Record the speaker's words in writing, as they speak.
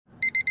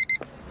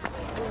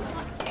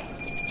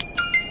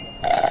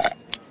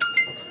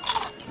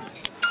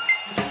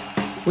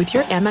With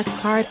your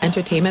Amex card,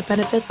 entertainment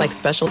benefits like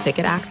special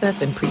ticket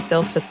access and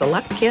pre-sales to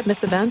select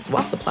can't-miss events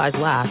while supplies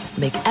last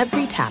make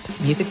every tap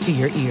music to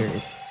your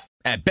ears.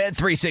 At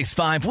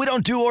Bet365, we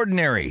don't do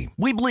ordinary.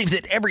 We believe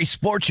that every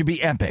sport should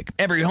be epic.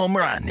 Every home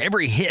run,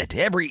 every hit,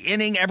 every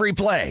inning, every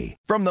play.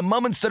 From the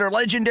moments that are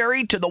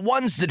legendary to the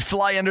ones that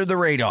fly under the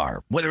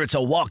radar. Whether it's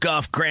a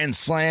walk-off grand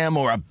slam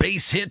or a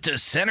base hit to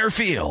center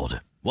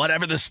field.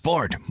 Whatever the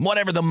sport,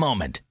 whatever the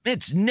moment.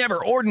 It's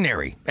never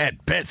ordinary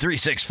at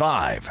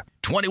Bet365.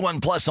 21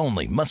 plus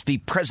only. Must be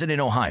present in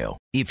Ohio.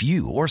 If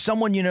you or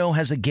someone you know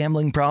has a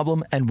gambling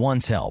problem and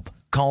wants help,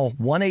 call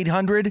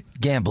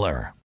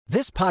 1-800-GAMBLER.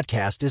 This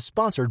podcast is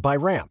sponsored by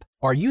Ramp.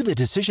 Are you the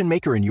decision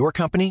maker in your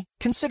company?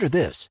 Consider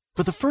this.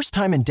 For the first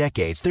time in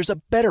decades, there's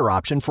a better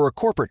option for a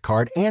corporate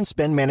card and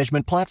spend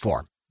management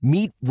platform.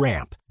 Meet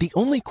Ramp, the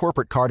only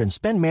corporate card and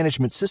spend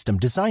management system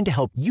designed to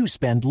help you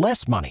spend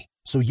less money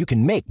so you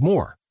can make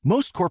more.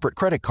 Most corporate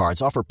credit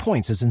cards offer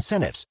points as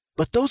incentives,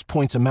 but those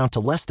points amount to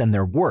less than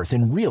their worth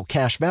in real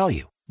cash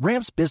value.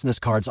 Ramp's business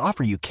cards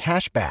offer you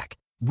cash back,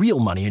 real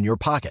money in your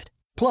pocket.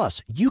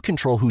 Plus, you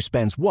control who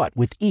spends what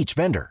with each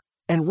vendor.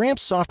 And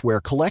Ramp's software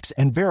collects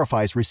and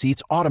verifies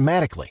receipts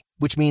automatically,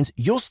 which means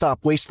you'll stop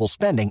wasteful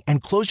spending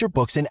and close your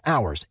books in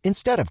hours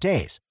instead of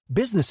days.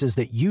 Businesses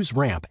that use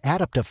Ramp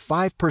add up to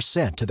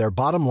 5% to their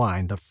bottom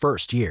line the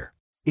first year.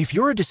 If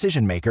you're a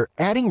decision maker,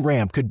 adding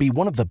Ramp could be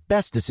one of the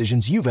best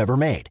decisions you've ever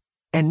made.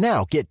 And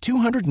now get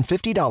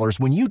 $250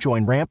 when you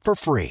join Ramp for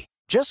free.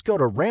 Just go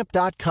to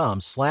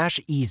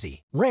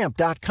ramp.com/easy.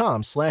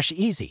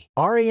 Ramp.com/easy.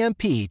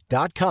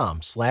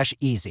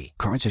 RAMP.com/easy.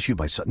 Cards issued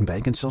by Sutton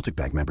Bank and Celtic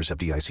Bank, members of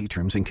FDIC.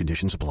 Terms and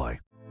conditions apply.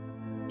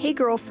 Hey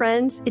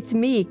girlfriends, it's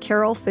me,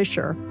 Carol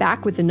Fisher,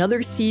 back with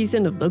another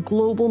season of the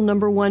global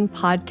 #1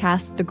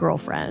 podcast, The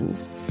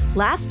Girlfriends.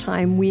 Last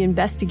time, we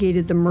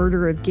investigated the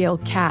murder of Gail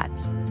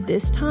Katz.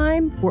 This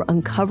time, we're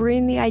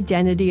uncovering the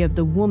identity of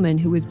the woman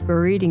who was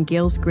buried in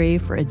Gail's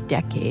grave for a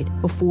decade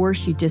before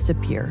she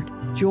disappeared.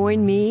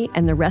 Join me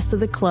and the rest of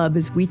the club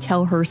as we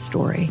tell her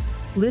story.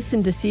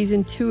 Listen to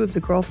Season 2 of The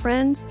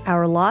Girlfriends,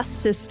 Our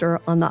Lost Sister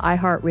on the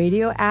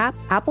iHeartRadio app,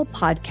 Apple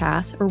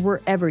Podcasts, or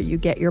wherever you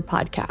get your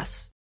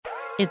podcasts.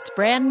 It's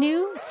brand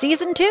new,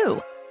 Season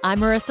 2. I'm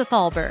Marissa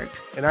Thalberg.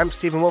 And I'm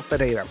Stephen Wolf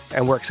Pereira,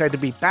 and we're excited to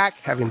be back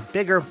having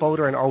bigger,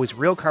 bolder, and always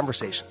real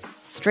conversations.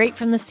 Straight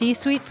from the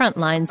C-suite front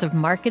lines of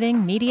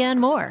marketing, media, and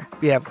more.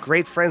 We have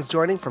great friends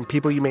joining from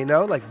people you may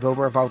know, like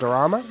Wilmer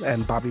Valderrama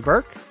and Bobby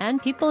Burke. And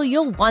people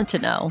you'll want to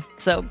know.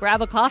 So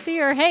grab a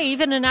coffee or, hey,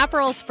 even an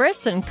Aperol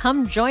Spritz and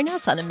come join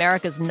us on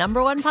America's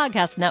 #1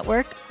 podcast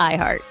network,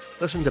 iHeart.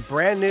 Listen to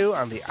Brand New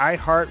on the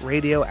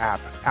iHeartRadio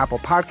app, Apple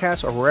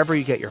Podcasts, or wherever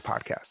you get your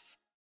podcasts.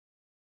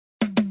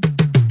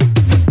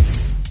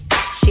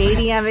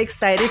 Shady, I'm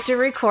excited to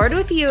record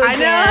with you again. I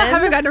know. I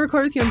haven't gotten to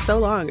record with you in so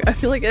long. I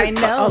feel like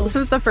it's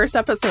since the first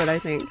episode, I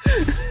think.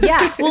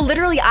 Yeah. Well,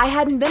 literally, I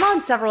hadn't been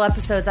on several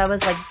episodes. I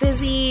was like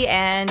busy,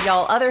 and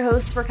y'all other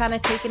hosts were kind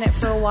of taking it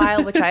for a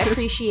while, which I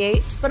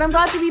appreciate. But I'm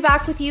glad to be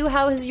back with you.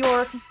 How has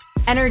your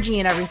energy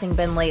and everything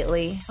been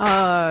lately?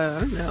 No.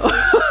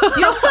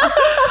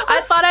 I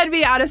thought I'd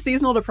be out of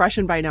seasonal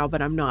depression by now,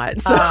 but I'm not.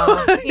 So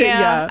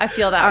yeah, I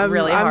feel that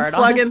really hard. I'm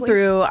slugging honestly.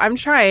 through. I'm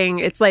trying.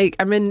 It's like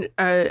I'm in.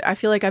 I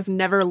feel like I've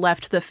never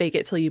left the fake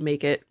it till you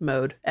make it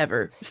mode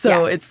ever.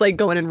 So it's like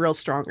going in real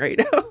strong right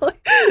now.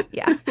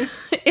 Yeah,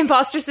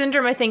 imposter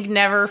syndrome, I think,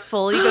 never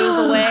fully goes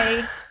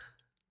away.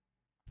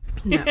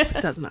 No,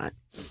 it does not.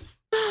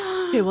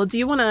 Okay, well, do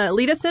you want to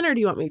lead us in, or do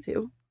you want me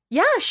to?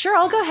 Yeah, sure.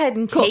 I'll go ahead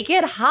and take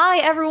it. Hi,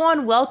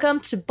 everyone.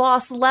 Welcome to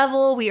Boss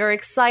Level. We are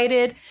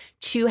excited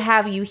to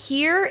have you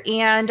here.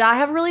 And I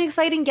have a really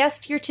exciting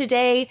guest here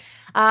today.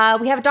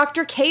 We have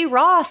Dr. Kay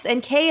Ross.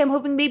 And Kay, I'm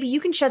hoping maybe you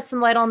can shed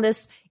some light on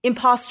this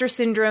imposter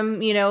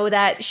syndrome,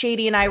 that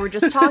Shady and I were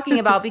just talking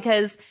about,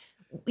 because,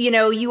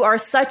 you are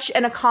such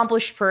an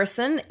accomplished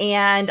person.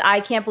 And I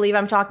can't believe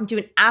I'm talking to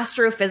an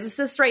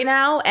astrophysicist right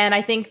now. And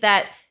I think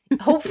that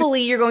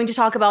hopefully you're going to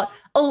talk about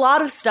a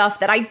lot of stuff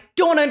that I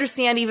don't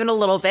understand even a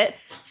little bit.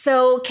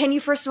 So can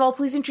you first of all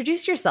please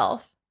introduce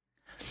yourself?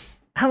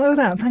 Hello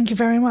there. Thank you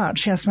very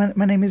much. Yes,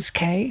 my name is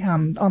Kay.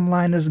 I'm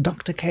online as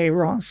Dr. Kay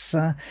Ross.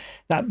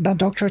 That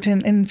doctorate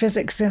in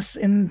physics, yes,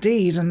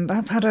 indeed. And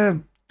I've had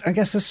a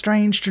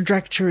strange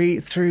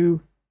trajectory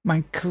through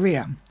my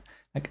career.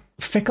 Like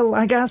fickle,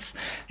 I guess.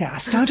 Yeah, I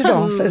started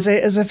off as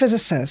a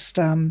physicist.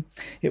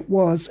 It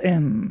was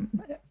in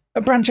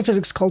a branch of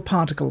physics called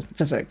particle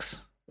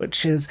physics,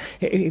 which is,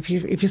 if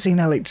you've seen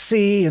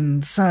LHC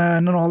and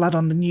CERN and all that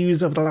on the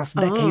news over the last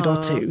decade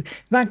or two,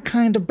 that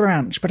kind of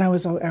branch, but I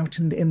was out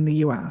in the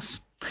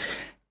US.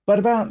 But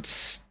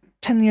about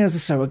 10 years or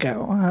so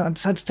ago, I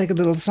decided to take a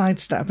little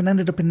sidestep and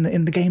ended up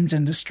in the games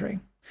industry.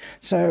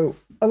 So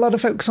a lot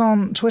of folks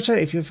on Twitter,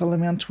 if you follow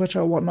me on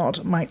Twitter or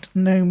whatnot, might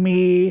know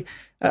me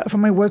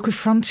from my work with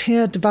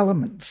Frontier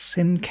Developments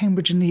in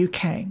Cambridge in the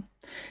UK,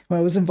 where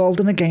I was involved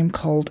in a game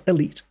called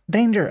Elite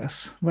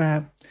Dangerous,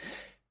 where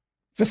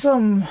for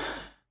some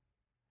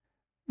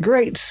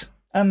great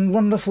and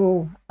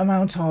wonderful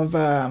amount of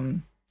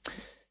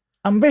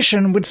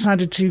ambition, we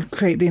decided to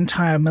create the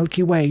entire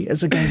Milky Way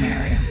as a game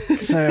area.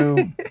 So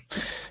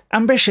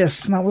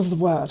ambitious, that was the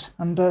word.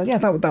 And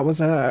that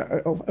was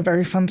a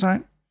very fun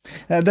time.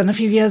 Then a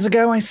few years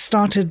ago, I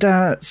started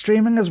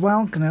streaming as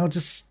well.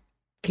 Just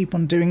keep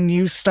on doing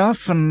new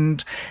stuff.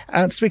 And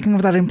speaking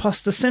of that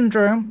imposter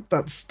syndrome,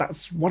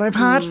 that's what I've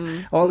had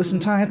all this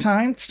entire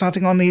time,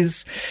 starting on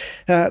these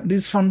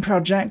fun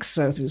projects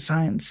through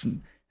science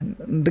and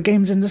the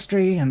games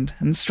industry and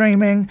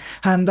streaming.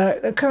 And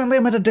currently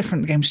I'm at a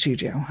different game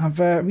studio. I've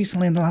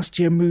recently in the last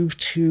year moved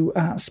to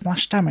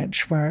Splash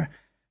Damage, where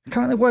I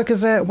currently work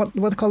as what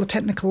they call a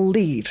technical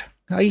lead.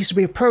 I used to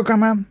be a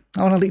programmer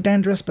on Elite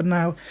Dangerous, but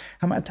now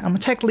I'm a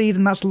tech lead,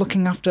 and that's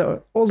looking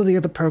after all of the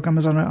other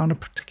programmers on a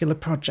particular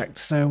project.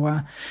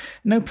 So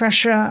no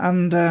pressure,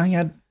 and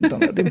don't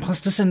let the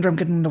imposter syndrome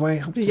get in the way.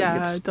 Hopefully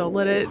don't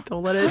let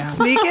it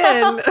sneak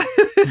in.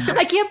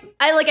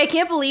 I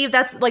can't believe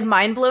that's like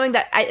mind blowing.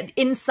 That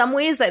in some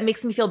ways that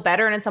makes me feel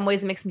better, and in some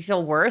ways it makes me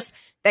feel worse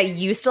that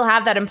you still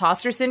have that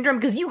imposter syndrome,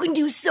 because you can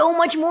do so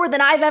much more than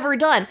I've ever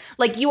done.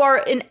 Like you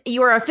are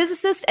a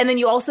physicist, and then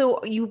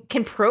you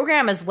can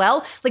program as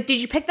well. Like,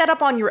 did you pick that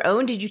up on your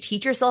own? Did you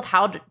teach yourself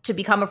how to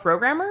become a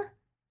programmer?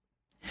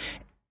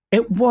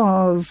 It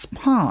was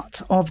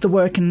part of the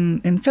work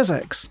in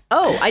physics.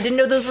 Oh, I didn't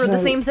know those were the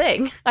same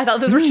thing. I thought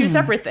those were two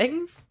separate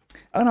things.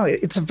 Oh no,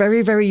 it's a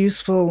very, very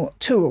useful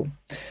tool.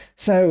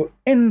 So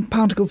in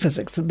particle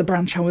physics, the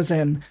branch I was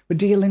in, we're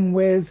dealing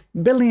with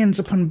billions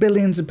upon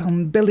billions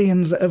upon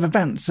billions of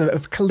events,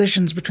 of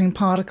collisions between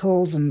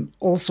particles and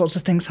all sorts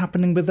of things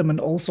happening with them and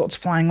all sorts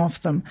flying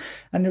off them.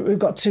 And we've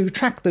got to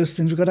track those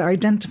things, we've got to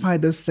identify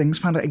those things,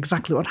 find out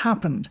exactly what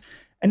happened.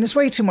 And it's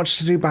way too much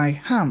to do by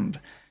hand.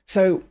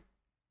 So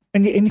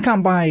And you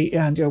can't buy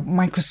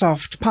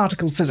Microsoft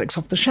particle physics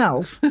off the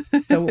shelf.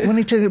 So we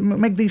need to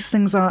make these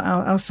things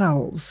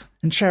ourselves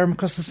and share them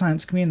across the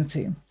science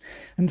community.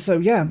 And so,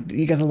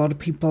 you get a lot of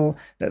people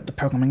that are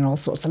programming all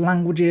sorts of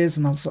languages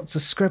and all sorts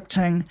of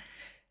scripting.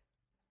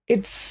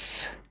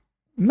 It's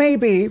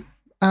maybe,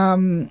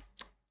 in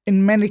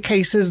many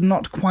cases,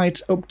 not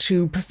quite up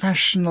to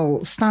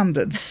professional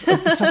standards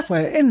of the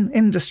software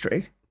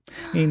industry.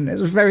 I mean, it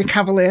was very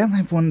cavalier,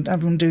 everyone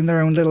doing their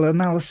own little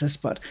analysis,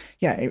 but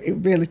it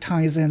really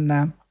ties in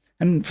there.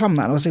 And from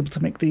that, I was able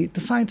to make the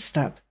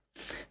sidestep.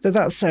 So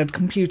that said,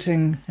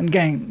 computing and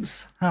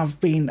games have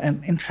been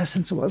an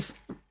interest to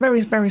us,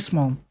 very, very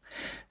small.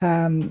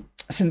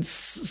 Since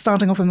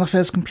starting off with my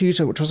first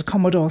computer, which was a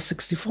Commodore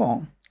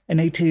 64, an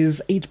 80s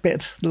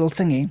 8-bit little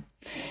thingy.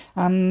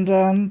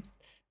 And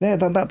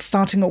that's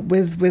starting up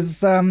with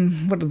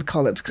what did they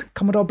call it?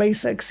 Commodore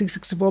Basic,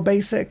 C64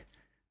 Basic.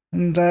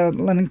 And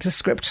learning to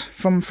script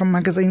from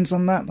magazines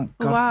on that.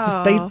 God, wow.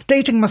 Just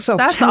dating myself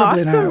That's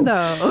terribly awesome,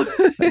 now.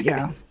 though. But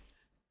yeah.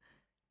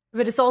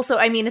 But it's also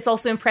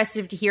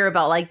impressive to hear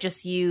about like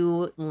just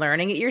you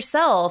learning it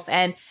yourself.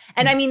 And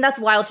I mean, that's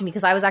wild to me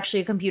because I was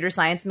actually a computer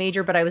science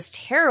major, but I was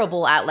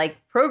terrible at like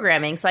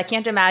programming. So I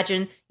can't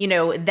imagine,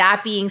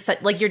 that being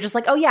such like, you're just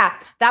like, oh yeah,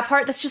 that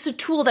part, that's just a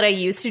tool that I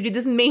use to do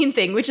this main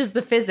thing, which is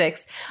the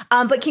physics.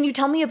 But can you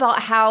tell me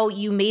about how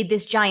you made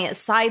this giant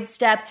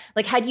sidestep?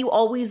 Like, had you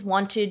always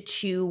wanted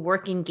to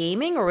work in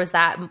gaming, or was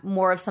that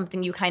more of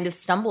something you kind of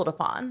stumbled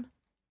upon?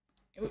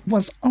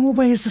 Was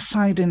always a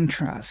side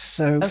interest.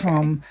 So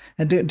from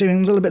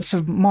doing little bits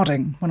of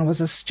modding when I was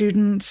a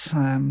student,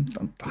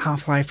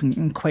 Half-Life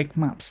and Quake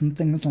maps and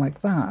things like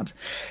that.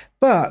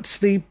 But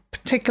the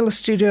particular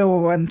studio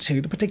I went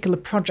to, the particular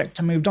project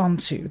I moved on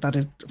to, that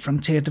is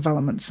Frontier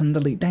Developments and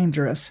Elite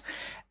Dangerous,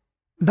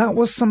 that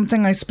was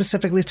something I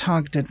specifically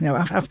targeted,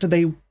 after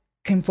they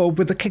came forward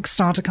with the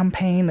Kickstarter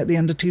campaign at the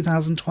end of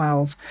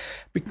 2012,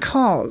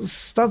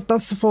 because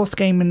that's the fourth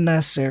game in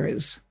their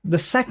series. The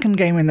second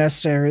game in their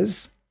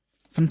series,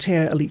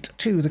 Frontier Elite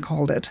 2, they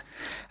called it,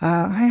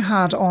 I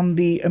had on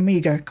the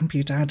Amiga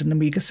computer. I had an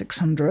Amiga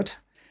 600,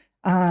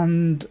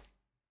 and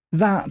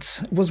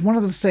that was one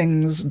of the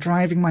things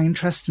driving my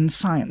interest in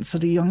science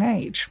at a young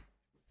age.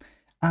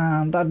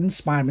 And that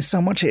inspired me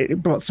so much.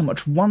 It brought so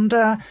much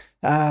wonder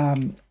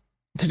to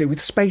do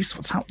with space,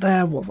 what's out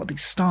there, what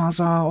these stars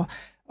are,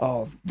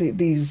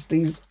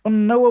 these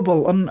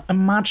unknowable,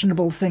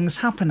 unimaginable things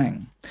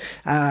happening.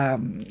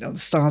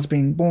 Stars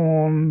being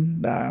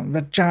born,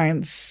 red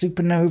giants,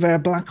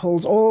 supernova, black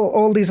holes,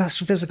 all these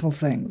astrophysical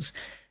things,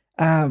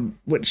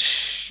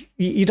 which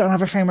you don't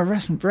have a frame of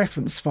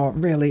reference for,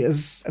 really,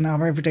 as in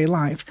our everyday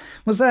life,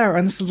 was there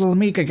on this little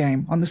Amiga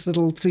game, on this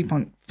little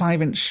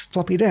 3.5-inch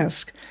floppy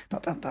disk.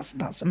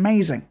 That's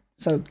amazing.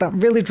 So that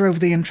really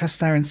drove the interest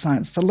there in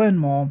science, to learn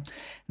more.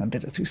 And I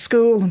did it through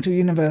school and through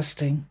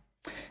university.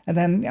 And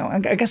then,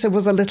 I guess it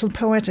was a little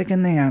poetic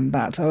in the end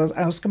that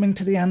I was coming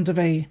to the end of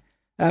a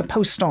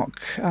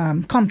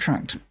postdoc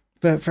contract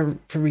for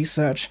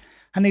research.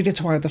 I needed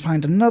to either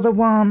find another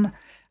one,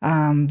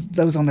 and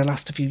those only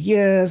last a few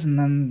years, and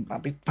then I'll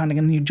be finding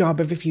a new job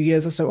every few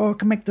years or so. Or I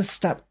can make this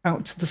step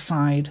out to the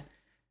side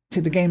to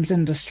the games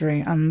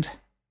industry, and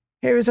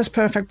here is this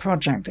perfect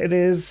project. It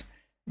is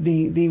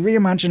the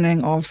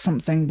reimagining of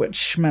something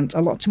which meant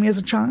a lot to me as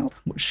a child,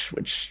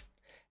 which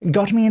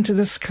got me into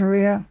this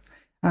career,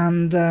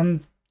 and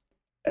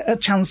a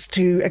chance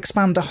to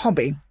expand a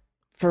hobby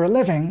for a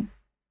living,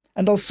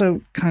 and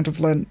also kind of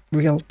learn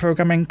real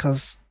programming,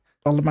 because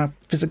all of my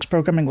physics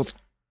programming was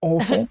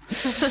awful.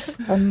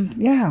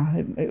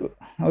 I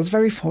was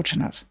very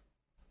fortunate.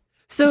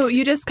 So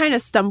you just kind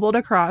of stumbled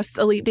across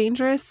Elite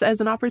Dangerous as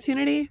an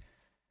opportunity?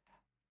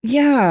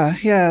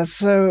 Yeah.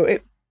 So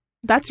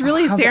that's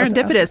really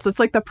serendipitous. That's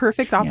like the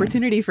perfect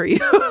opportunity for you.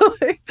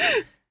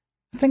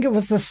 I think it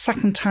was the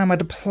second time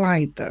I'd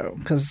applied, though,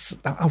 because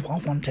I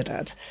wanted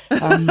it.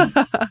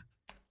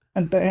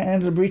 And I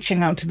ended up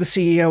reaching out to the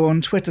CEO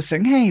on Twitter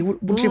saying, "Hey,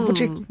 would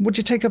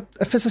you take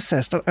a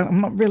physicist? I'm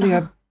not really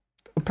a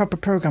proper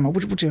programmer.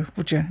 Would you?"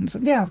 And he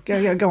said, "Yeah,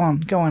 go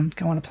on,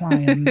 apply."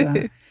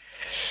 And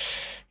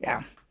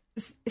yeah.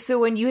 So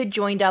when you had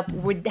joined up,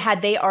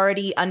 had they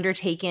already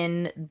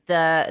undertaken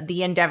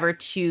the endeavor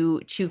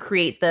to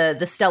create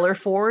the Stellar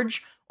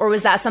Forge, or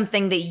was that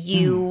something that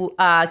you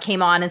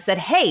came on and said,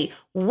 "Hey,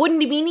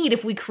 wouldn't it be neat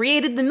if we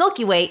created the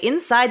Milky Way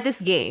inside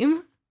this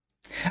game?"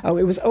 Oh,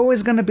 it was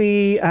always going to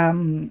be a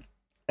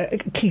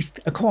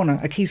keystone,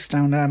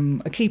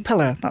 a key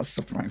pillar, that's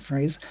the right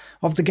phrase,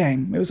 of the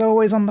game. It was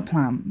always on the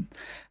plan.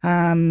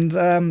 And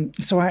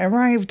so I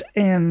arrived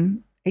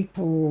in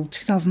April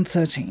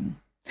 2013.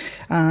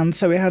 And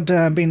so it had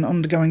been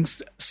undergoing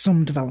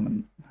some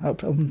development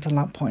up until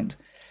that point.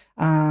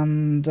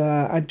 And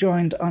I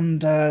joined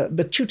under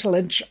the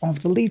tutelage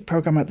of the lead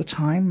programmer at the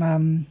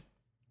time,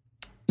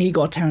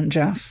 Igor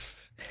Terentjev,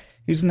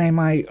 whose name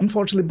I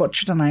unfortunately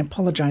butchered, and I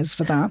apologize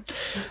for that.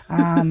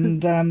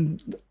 And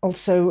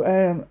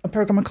also a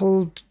programmer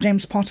called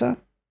James Potter.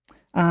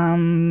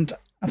 And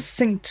I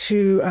think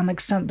to an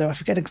extent, though, I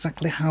forget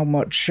exactly how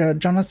much,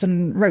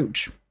 Jonathan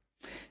Roach.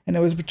 And it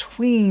was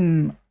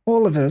between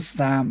all of us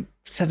there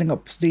setting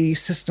up the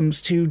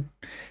systems to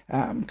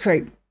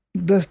create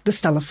the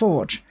Stellar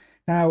Forge.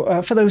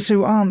 Now, for those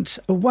who aren't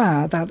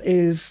aware, that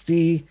is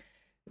the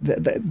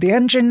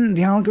engine,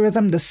 the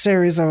algorithm, the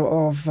series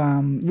of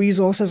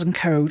resources and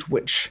code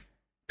which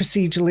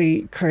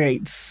procedurally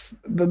creates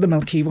the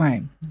Milky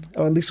Way,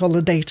 or at least all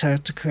the data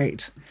to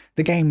create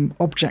the game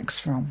objects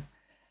from.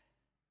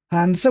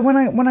 And so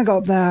when I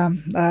got there,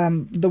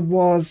 there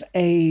was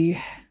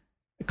a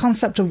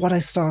concept of what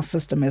a star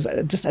system is,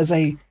 just as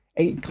a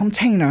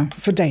container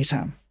for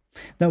data.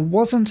 There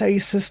wasn't a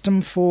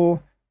system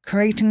for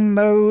creating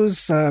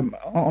those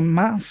en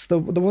masse. There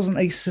wasn't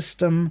a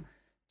system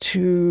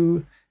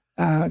to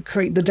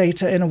create the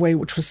data in a way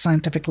which was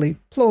scientifically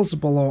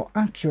plausible or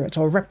accurate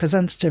or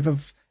representative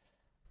of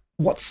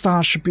what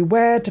stars should be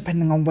where,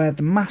 depending on where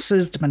the mass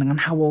is, depending on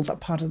how old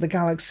that part of the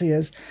galaxy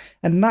is.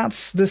 And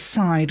that's the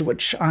side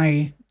which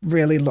I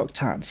really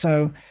looked at.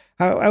 So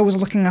I was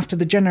looking after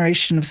the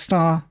generation of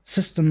star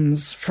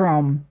systems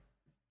from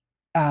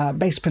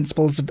base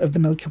principles of the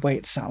Milky Way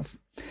itself.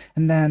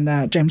 And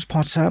then James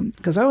Potter,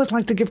 because I always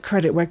like to give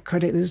credit where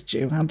credit is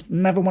due. I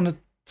never want to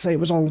say it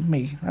was all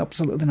me,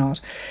 absolutely not,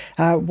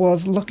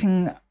 was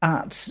looking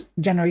at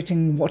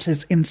generating what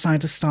is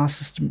inside a star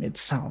system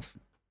itself.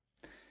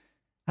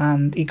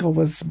 And Igor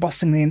was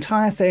bossing the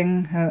entire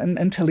thing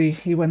until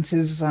he went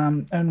his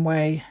own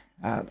way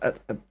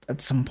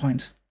at some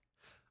point.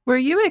 Were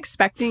you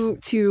expecting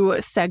to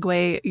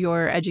segue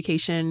your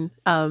education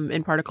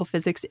in particle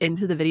physics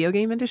into the video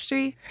game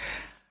industry?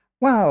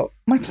 Well,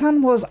 my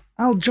plan was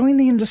I'll join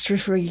the industry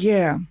for a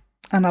year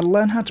and I'll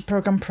learn how to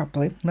program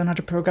properly, learn how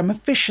to program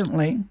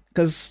efficiently,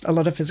 because a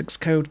lot of physics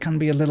code can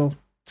be a little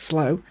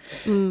slow.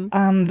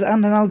 And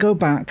then I'll go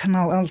back and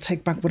I'll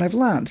take back what I've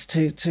learned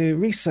to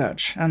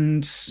research.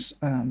 And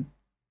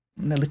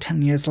nearly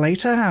 10 years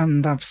later,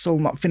 and I've still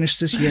not finished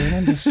this year in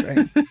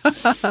industry.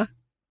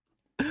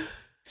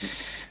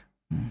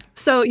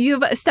 So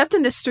you've stepped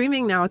into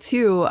streaming now,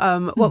 too.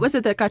 What was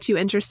it that got you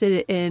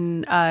interested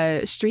in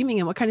streaming,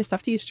 and what kind of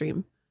stuff do you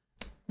stream?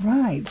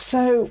 Right.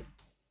 So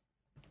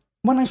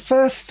when I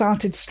first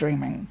started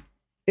streaming,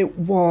 it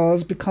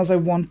was because I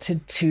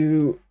wanted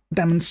to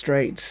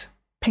demonstrate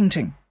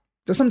painting.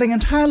 There's something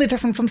entirely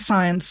different from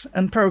science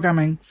and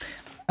programming.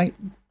 I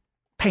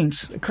paint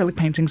acrylic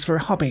paintings for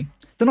a hobby.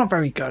 They're not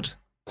very good.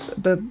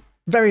 They're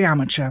very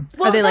amateur.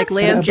 Well, are they like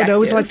landscapes? But I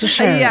always like to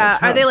share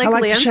it. Are they like I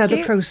like landscapes? to share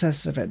the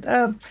process of it.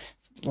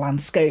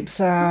 Landscapes.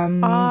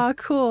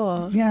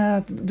 Cool.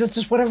 Yeah,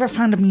 just whatever I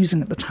found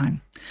amusing at the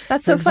time.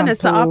 That's so fun.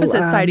 It's the opposite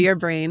side of your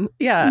brain.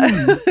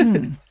 Yeah.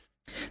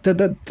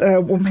 The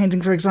one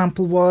painting, for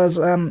example, was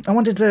I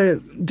wanted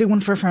to do one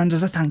for a friend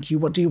as a thank you.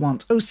 What do you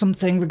want? Oh,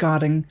 something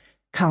regarding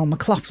Carl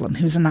McLaughlin,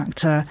 who's an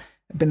actor,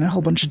 been in a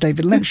whole bunch of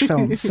David Lynch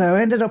films. So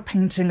I ended up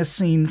painting a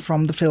scene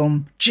from the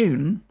film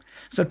Dune.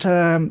 So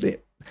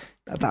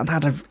that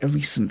had a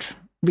recent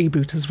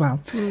reboot as well.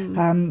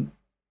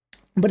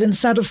 But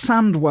instead of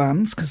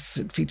sandworms, because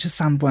it features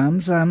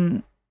sandworms,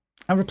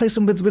 I replaced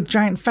them with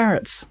giant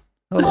ferrets.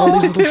 All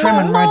these little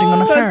Fremen riding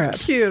on a ferret.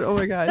 That's cute. Oh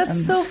my god.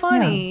 That's so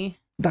funny.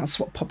 that's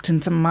what popped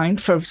into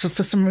mind for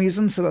some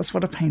reason. So that's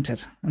what I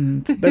painted.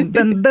 And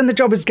then the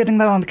job is getting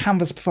that on the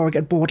canvas before I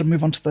get bored and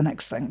move on to the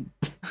next thing.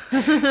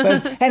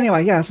 But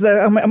anyway, yeah,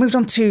 so I moved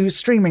on to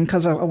streaming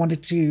because I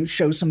wanted to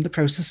show some of the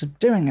process of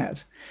doing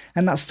it.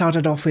 And that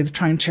started off with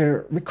trying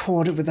to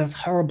record it with a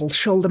horrible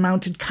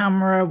shoulder-mounted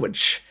camera,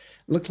 which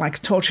looked like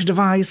a torture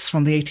device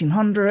from the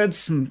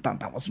 1800s, and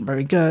that wasn't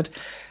very good.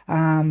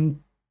 And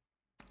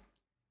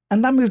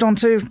that moved on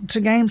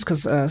to games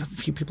because a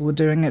few people were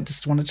doing it,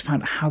 just wanted to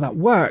find out how that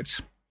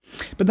worked.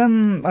 But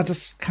then I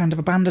just kind of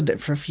abandoned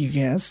it for a few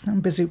years. I'm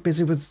busy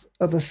with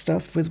other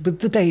stuff, with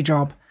the day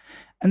job.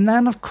 And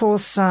then, of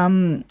course,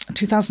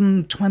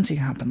 2020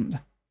 happened.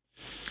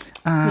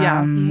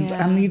 And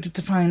I needed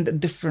to find a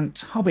different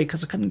hobby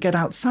because I couldn't get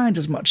outside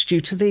as much due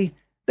to the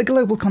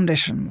global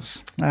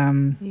conditions.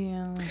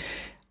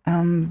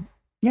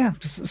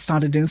 Just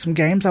started doing some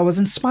games. I was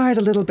inspired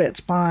a little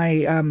bit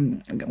by, I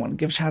want to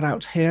give a shout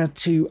out here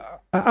to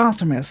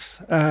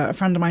Artemis, a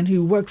friend of mine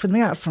who worked with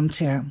me at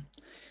Frontier,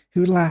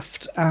 who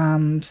left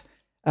and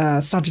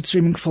started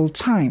streaming full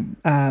time,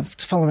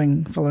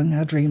 following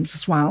her dreams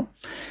as well.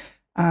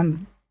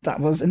 And that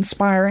was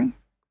inspiring.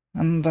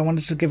 And I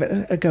wanted to give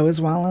it a go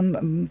as well.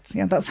 And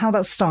that's how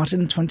that started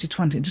in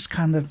 2020. It just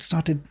kind of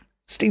started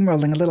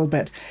steamrolling a little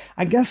bit.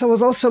 I guess I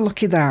was also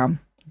lucky there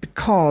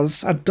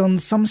because I'd done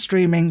some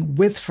streaming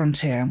with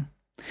Frontier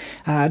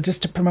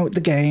just to promote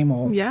the game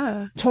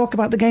or talk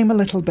about the game a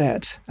little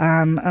bit.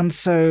 And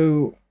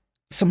so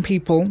some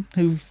people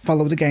who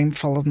follow the game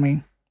followed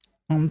me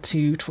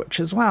onto Twitch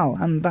as well,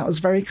 and that was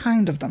very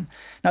kind of them.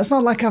 Now, it's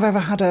not like I've ever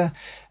had a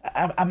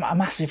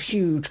massive,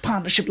 huge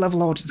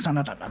partnership-level audience,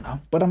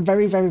 no. But I'm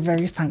very, very,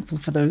 very thankful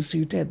for those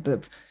who did.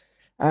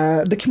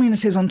 The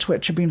communities on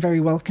Twitch have been very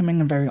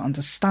welcoming and very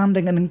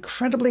understanding and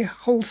incredibly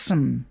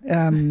wholesome,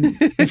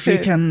 if you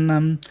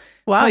can...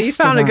 wow, you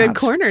found a good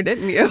corner,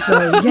 didn't you?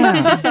 So,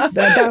 yeah,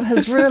 that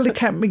has really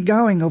kept me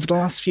going over the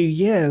last few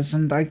years,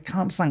 and I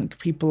can't thank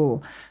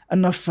people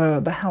enough for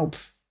the help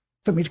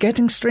for me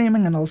getting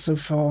streaming and also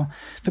for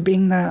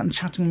being there and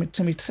chatting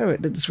to me through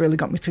it. It's really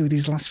got me through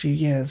these last few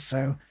years,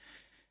 so...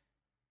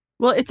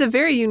 Well, it's a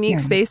very unique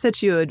space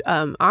that you would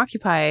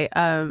occupy.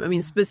 I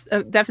mean,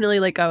 definitely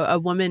like a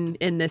woman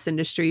in this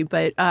industry,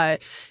 but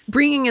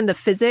bringing in the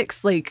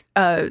physics, like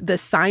the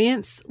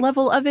science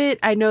level of it,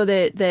 I know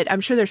that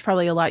I'm sure there's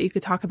probably a lot you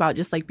could talk about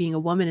just like being a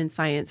woman in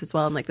science as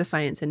well, and like the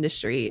science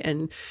industry.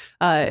 And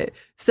I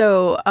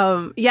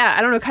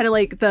don't know, kind of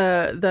like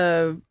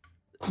the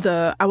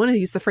I want to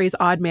use the phrase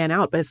odd man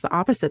out, but it's the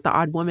opposite, the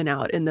odd woman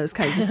out in those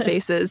kinds of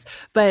spaces.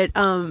 But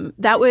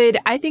that would,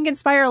 I think,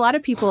 inspire a lot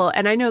of people.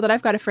 And I know that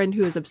I've got a friend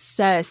who is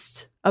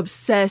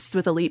obsessed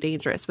with Elite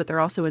Dangerous, but they're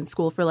also in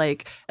school for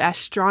like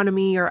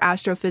astronomy or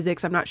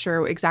astrophysics. I'm not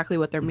sure exactly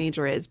what their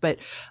major is, but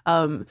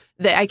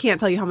I can't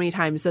tell you how many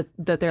times that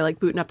they're like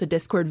booting up the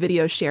Discord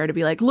video share to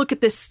be like, look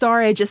at this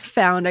star I just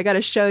found. I got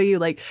to show you.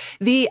 Like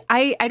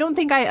I don't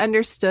think I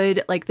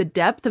understood like the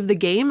depth of the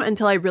game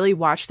until I really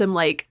watched them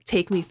like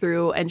take me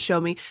through and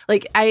show me.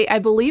 Like I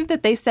believe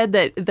that they said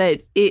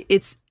that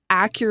it's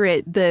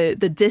accurate,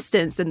 the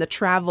distance and the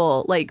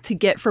travel like to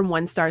get from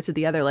one star to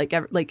the other. Like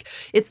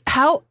it's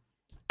how.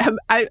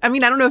 I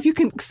mean, I don't know if you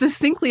can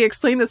succinctly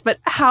explain this, but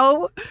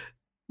how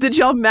did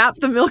y'all map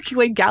the Milky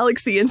Way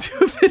galaxy into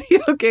a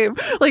video game?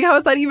 Like, how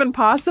is that even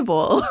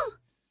possible?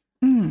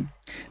 Now,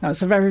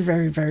 it's a very,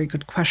 very, very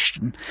good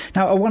question.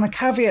 Now, I want to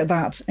caveat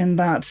that in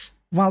that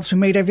whilst we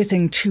made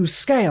everything to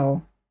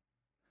scale,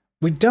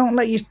 we don't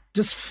let you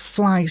just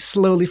fly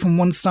slowly from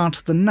one star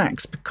to the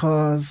next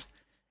because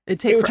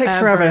it would take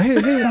forever. Who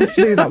wants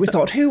to do that? We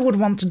thought, who would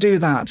want to do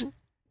that?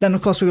 Then,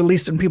 of course, we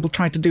released it and people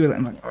tried to do it.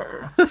 And like,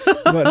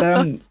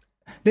 but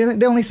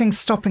the only thing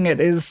stopping it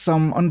is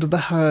some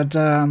under-the-hood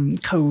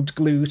code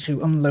glue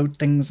to unload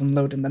things and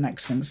load in the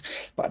next things.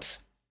 But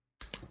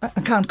I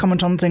can't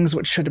comment on things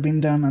which should have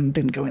been done and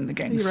didn't go in the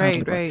game.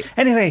 Right.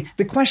 Anyway,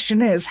 the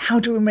question is,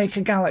 how do we make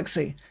a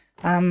galaxy?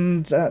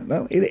 And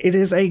it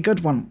is a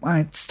good one.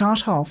 I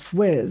start off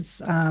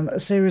with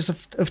a series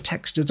of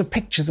textures, of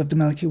pictures of the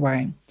Milky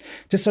Way,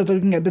 just so that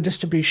we can get the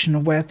distribution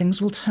of where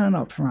things will turn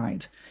up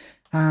right.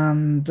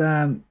 And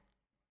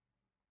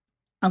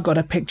I've got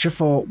a picture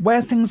for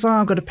where things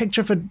are. I've got a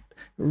picture for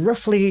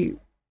roughly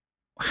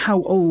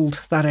how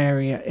old that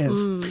area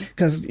is,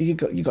 because you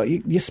got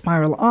your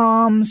spiral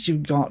arms,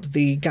 you've got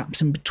the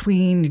gaps in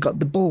between, you've got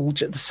the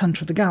bulge at the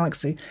center of the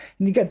galaxy,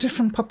 and you get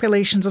different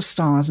populations of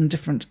stars in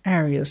different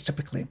areas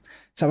typically.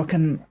 So I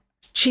can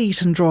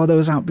cheat and draw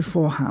those out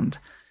beforehand.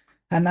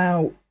 And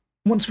now,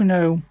 once we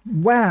know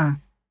where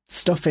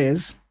stuff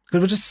is,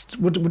 because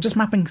we're just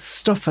mapping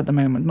stuff at the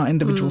moment, not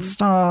individual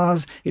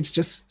stars. It's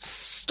just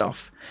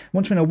stuff.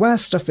 Once we know where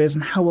stuff is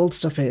and how old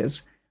stuff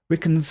is, we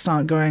can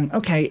start going,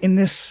 okay, in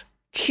this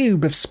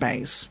cube of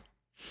space,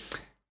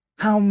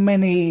 how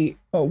many,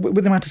 with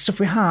the amount of stuff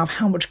we have,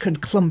 how much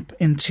could clump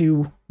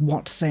into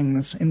what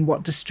things, in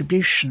what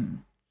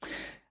distribution?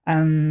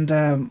 And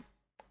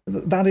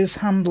that is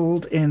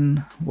handled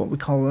in what we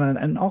call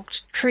an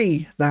oct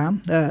tree there,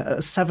 a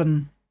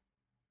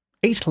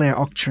 8-layer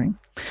oct tree.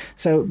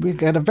 So we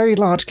get a very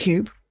large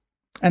cube,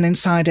 and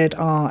inside it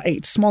are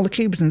 8 smaller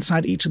cubes.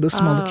 Inside each of the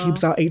smaller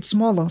cubes are 8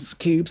 smaller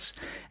cubes.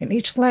 And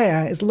each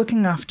layer is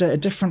looking after a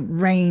different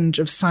range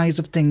of size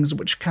of things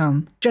which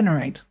can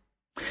generate.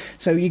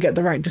 So you get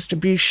the right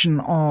distribution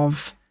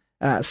of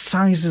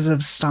sizes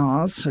of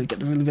stars. So you get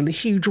the really, really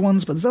huge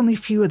ones, but there's only a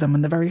few of them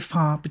and they're very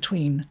far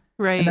between.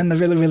 Right. And then the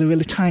really, really,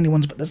 really tiny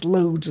ones, but there's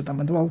loads of them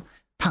and they're all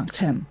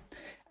packed in.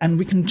 And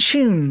we can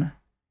tune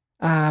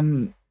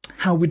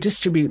how we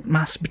distribute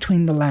mass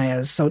between the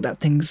layers so that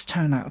things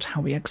turn out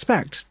how we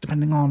expect,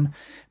 depending on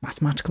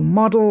mathematical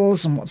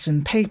models and what's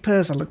in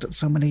papers. I looked at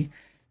so many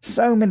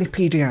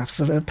PDFs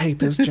of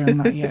papers during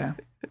that year.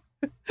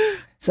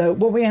 So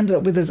what we ended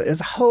up with is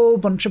a whole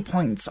bunch of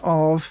points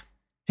of,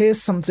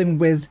 here's something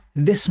with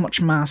this much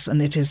mass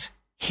and it is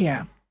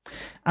here.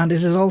 And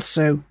it is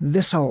also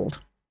this old.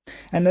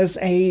 And there's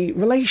a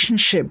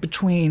relationship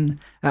between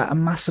a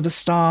mass of a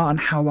star and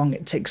how long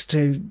it takes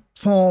to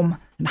form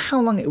and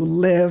how long it will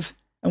live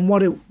and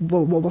what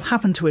will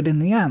happen to it in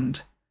the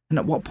end and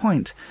at what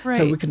point. Right.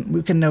 So we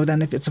can know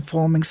then if it's a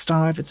forming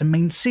star, if it's a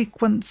main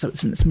sequence, so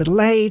it's in its middle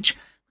age.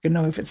 We can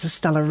know if it's a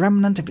stellar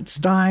remnant, if it's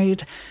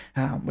died.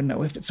 We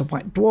know if it's a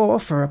white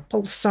dwarf or a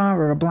pulsar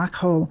or a black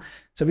hole.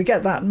 So we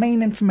get that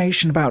main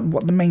information about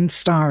what the main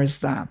star is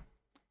there.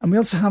 And we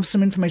also have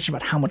some information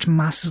about how much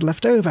mass is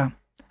left over.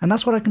 And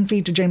that's what I can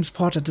feed to James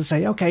Potter to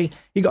say, okay,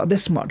 you got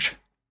this much.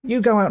 You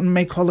go out and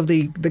make all of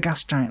the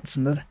gas giants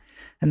and where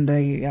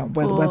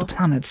the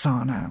planets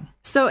are now.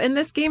 So in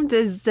this game,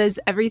 does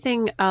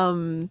everything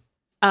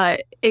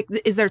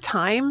is there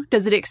time?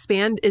 Does it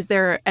expand?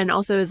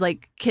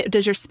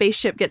 Does your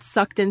spaceship get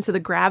sucked into the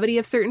gravity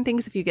of certain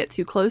things if you get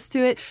too close to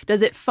it?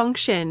 Does it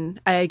function,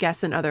 I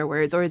guess, in other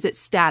words, or is it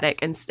static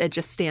and it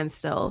just stands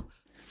still?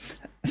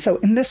 So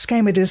in this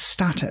game, it is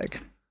static.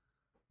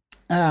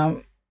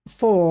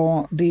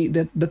 For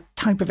the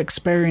type of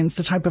experience,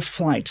 the type of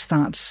flight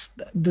that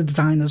the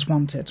designers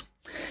wanted.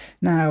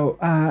 Now,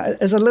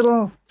 as a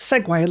little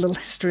segue, a little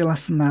history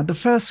lesson there, the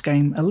first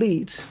game,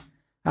 Elite,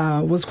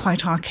 was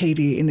quite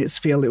arcadey in its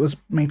feel. It was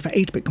made for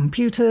 8-bit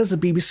computers, a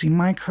BBC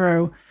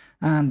Micro,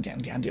 and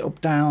the up,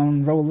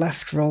 down, roll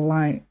left, roll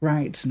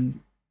right, and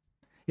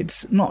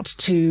it's not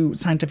too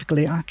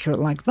scientifically accurate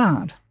like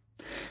that.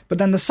 But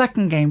then the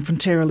second game,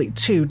 Frontier Elite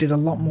 2, did a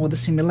lot more of the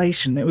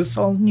simulation. It was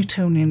all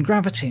Newtonian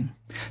gravity.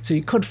 So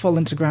you could fall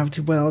into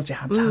gravity wells, you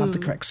had to have the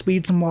correct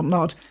speeds and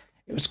whatnot.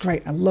 It was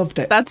great. I loved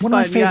it. That's one of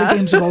my favourite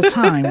games of all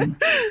time.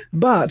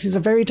 But it's a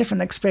very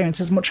different experience.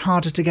 It's much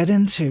harder to get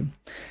into.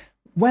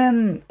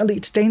 When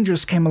Elite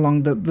Dangerous came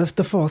along,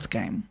 the fourth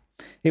game,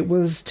 it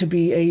was to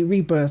be a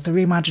rebirth, a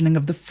reimagining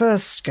of the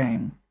first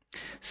game.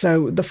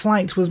 So the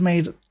flight was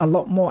made a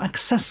lot more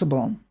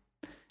accessible.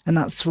 And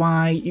that's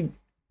why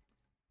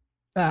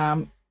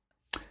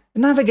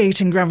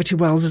navigating gravity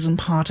wells isn't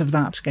part of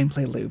that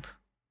gameplay loop.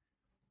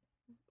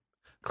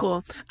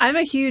 Cool. I'm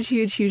a huge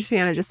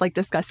fan of just like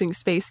discussing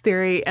space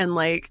theory and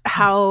like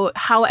how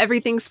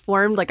everything's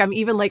formed. Like I'm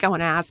even like I want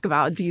to ask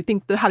about how do you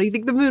think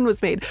the moon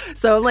was made?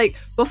 So like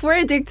before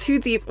I dig too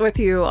deep with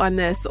you on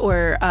this,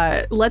 or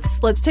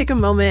let's take a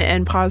moment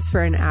and pause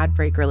for an ad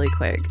break really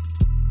quick.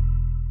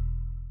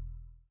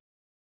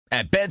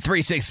 At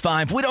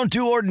Bet365, we don't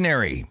do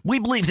ordinary. We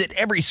believe that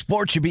every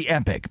sport should be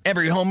epic.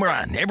 Every home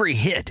run, every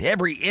hit,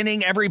 every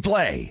inning, every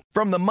play.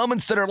 From the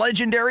moments that are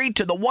legendary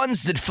to the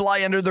ones that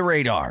fly under the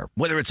radar.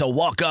 Whether it's a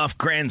walk-off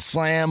grand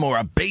slam or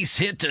a base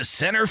hit to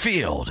center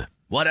field.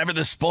 Whatever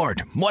the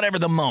sport, whatever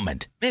the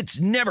moment.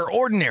 It's never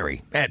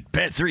ordinary at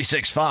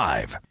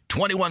Bet365.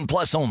 21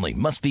 plus only.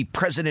 Must be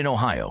present in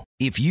Ohio.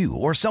 If you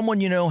or someone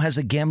you know has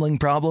a gambling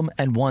problem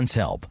and wants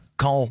help,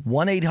 call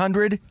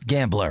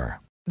 1-800-GAMBLER.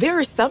 There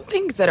are some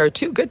things that are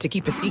too good to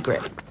keep a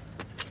secret.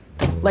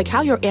 Like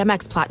how your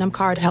Amex Platinum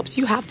card helps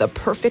you have the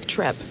perfect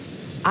trip.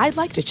 I'd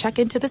like to check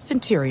into the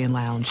Centurion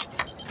Lounge.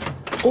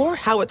 Or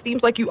how it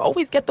seems like you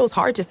always get those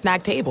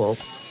hard-to-snag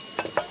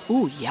tables.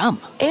 Ooh, yum.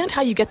 And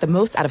how you get the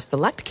most out of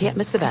select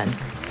can't-miss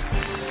events.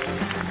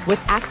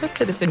 With access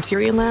to the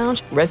Centurion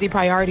Lounge, Resi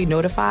Priority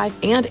Notified,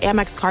 and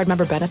Amex card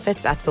member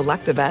benefits at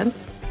select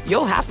events,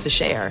 you'll have to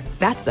share.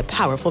 That's the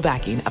powerful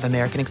backing of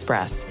American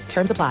Express.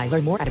 Terms apply.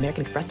 Learn more at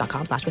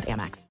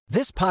americanexpress.com/withAmex.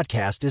 This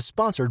podcast is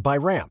sponsored by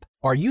Ramp.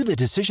 Are you the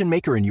decision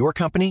maker in your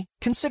company?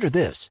 Consider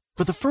this.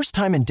 For the first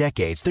time in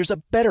decades, there's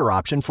a better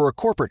option for a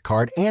corporate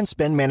card and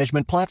spend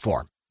management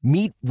platform.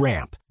 Meet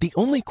Ramp, the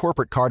only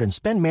corporate card and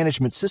spend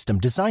management system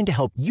designed to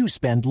help you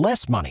spend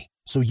less money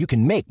so you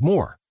can make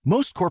more.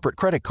 Most corporate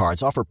credit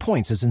cards offer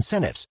points as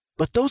incentives,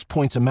 but those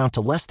points amount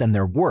to less than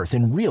their worth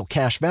in real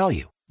cash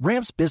value.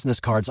 Ramp's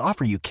business cards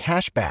offer you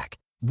cash back,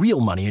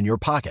 real money in your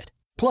pocket.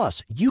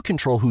 Plus, you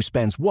control who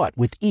spends what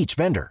with each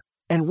vendor.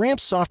 And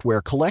Ramp's software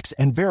collects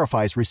and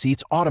verifies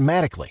receipts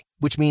automatically,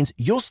 which means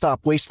you'll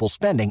stop wasteful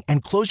spending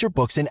and close your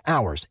books in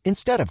hours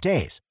instead of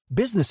days.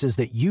 Businesses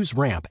that use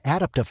Ramp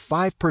add up to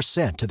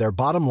 5% to their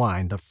bottom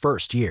line the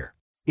first year.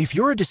 If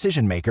you're a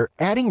decision maker,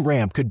 adding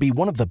Ramp could be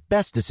one of the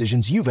best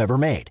decisions you've ever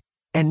made.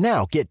 And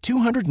now get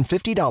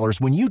 $250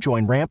 when you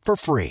join Ramp for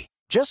free.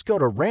 Just go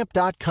to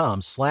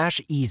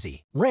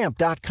ramp.com/easy.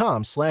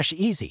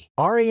 Ramp.com/easy.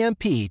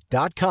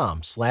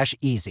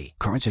 RAMP.com/easy.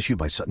 Cards issued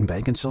by Sutton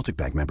Bank and Celtic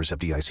Bank, members of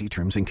FDIC.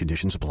 Terms and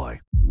conditions apply.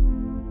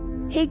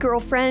 Hey,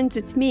 girlfriends,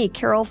 it's me,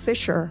 Carol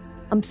Fisher.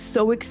 I'm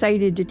so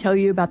excited to tell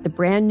you about the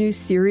brand new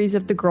series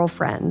of The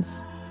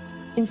Girlfriends.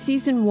 In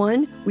season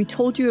 1, we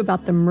told you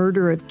about the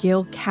murder of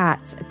Gail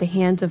Katz at the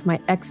hands of my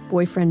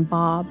ex-boyfriend,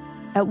 Bob.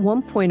 At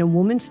one point, a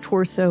woman's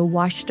torso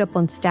washed up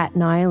on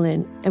Staten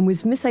Island and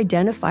was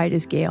misidentified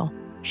as Gail.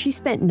 She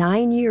spent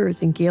 9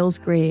 years in Gail's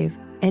grave,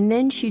 and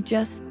then she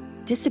just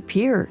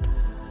disappeared.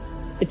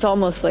 It's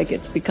almost like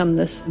it's become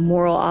this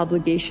moral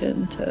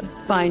obligation to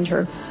find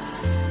her.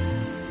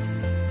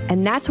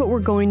 And that's what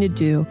we're going to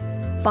do.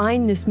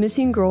 Find this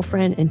missing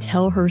girlfriend and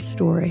tell her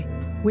story.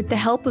 With the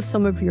help of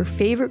some of your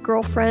favorite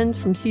girlfriends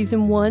from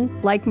season 1,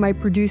 like my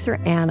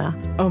producer, Anna.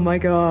 Oh my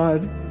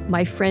God.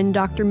 My friend,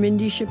 Dr.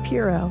 Mindy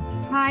Shapiro.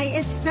 Hi,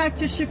 it's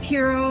Dr.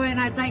 Shapiro, and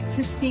I'd like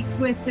to speak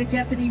with the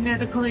Deputy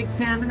Medical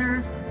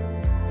Examiner.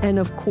 And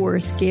of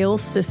course,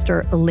 Gail's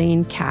sister,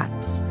 Elaine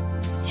Katz.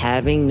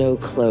 Having no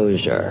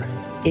closure,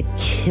 it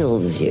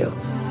kills you.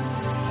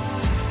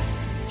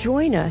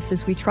 Join us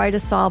as we try to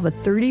solve a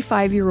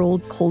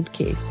 35-year-old cold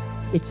case.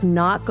 It's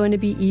not going to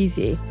be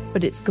easy,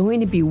 but it's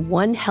going to be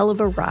one hell of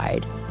a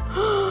ride.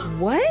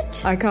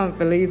 What? I can't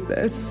believe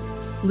this.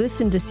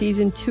 Listen to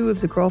season 2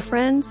 of The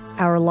Girlfriends,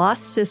 Our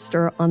Lost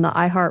Sister on the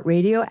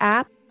iHeartRadio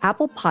app,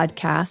 Apple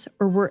Podcasts,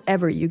 or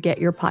wherever you get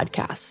your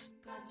podcasts.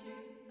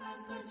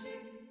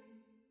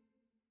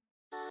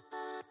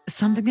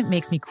 Something that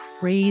makes me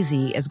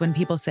crazy is when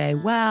people say,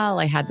 well,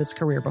 I had this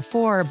career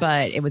before,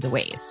 but it was a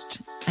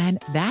waste.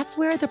 And that's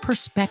where the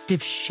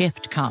perspective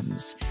shift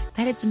comes,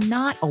 that it's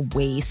not a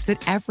waste,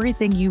 that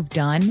everything you've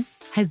done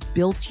has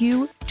built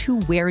you to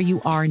where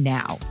you are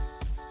now.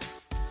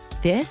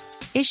 This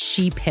is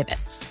She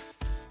Pivots,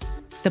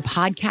 the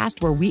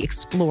podcast where we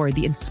explore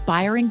the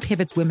inspiring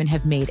pivots women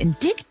have made and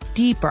dig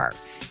deeper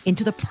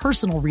into the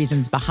personal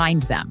reasons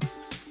behind them.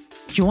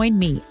 Join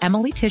me,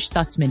 Emily Tish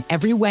Sussman,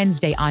 every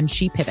Wednesday on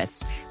She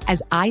Pivots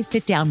as I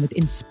sit down with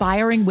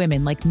inspiring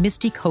women like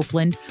Misty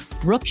Copeland,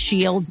 Brooke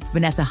Shields,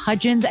 Vanessa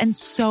Hudgens, and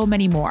so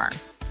many more.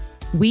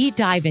 We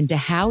dive into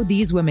how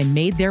these women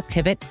made their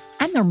pivot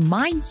and their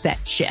mindset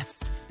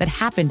shifts that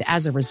happened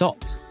as a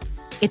result.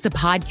 It's a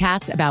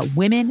podcast about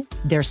women,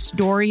 their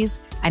stories,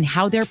 and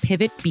how their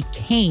pivot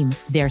became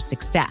their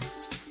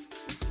success.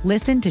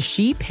 Listen to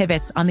She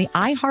Pivots on the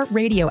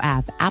iHeartRadio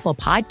app, Apple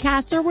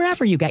Podcasts, or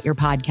wherever you get your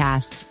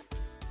podcasts.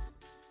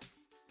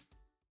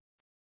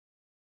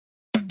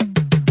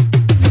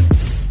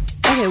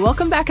 Okay,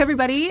 welcome back,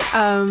 everybody.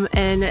 And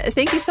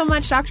thank you so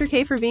much, Dr.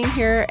 K, for being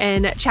here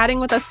and chatting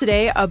with us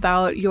today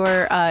about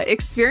your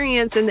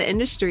experience in the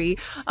industry.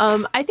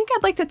 I think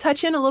I'd like to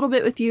touch in a little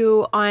bit with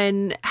you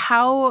on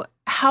how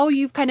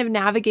you've kind of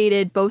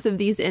navigated both of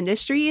these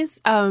industries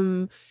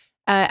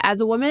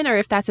as a woman, or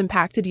if that's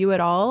impacted you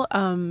at all,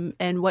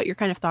 and what your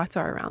kind of thoughts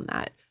are around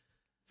that.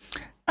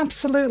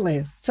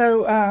 Absolutely.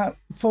 So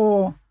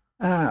for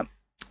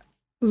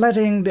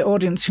letting the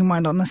audience who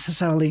might not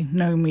necessarily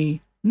know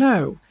me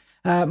know,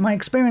 my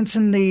experience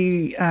in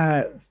the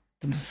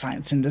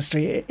science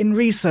industry, in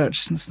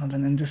research, it's not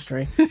an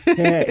industry,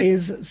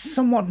 is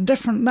somewhat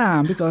different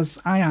now because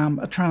I am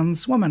a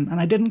trans woman and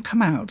I didn't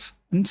come out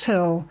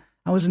until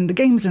I was in the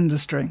games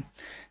industry.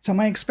 So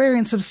my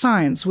experience of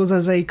science was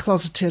as a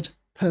closeted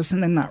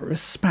person in that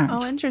respect.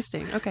 Oh,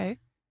 interesting. Okay.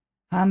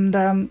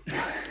 And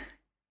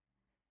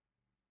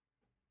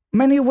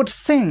many would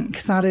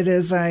think that it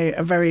is a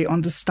very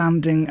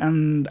understanding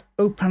and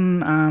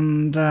open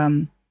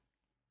and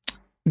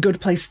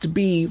good place to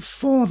be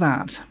for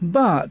that,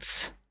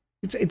 but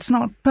it's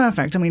not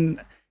perfect. I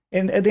mean,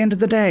 at the end of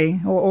the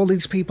day, all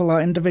these people are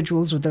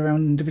individuals with their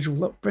own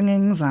individual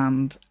upbringings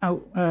and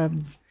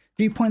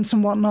viewpoints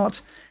and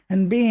whatnot,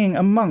 and being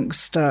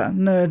amongst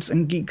nerds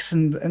and geeks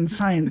and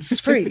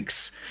science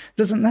freaks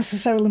doesn't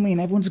necessarily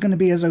mean everyone's going to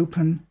be as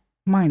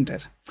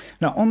open-minded.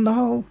 Now, on the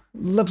whole,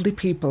 lovely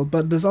people,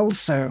 but there's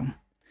also,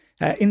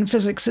 in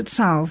physics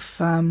itself,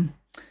 a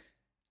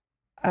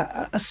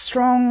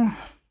strong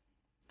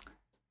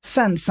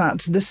sense that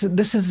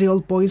this is the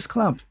old boys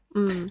club,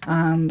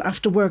 and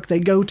after work they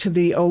go to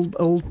the old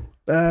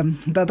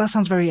that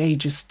sounds very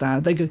ageist there.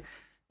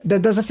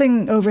 There's a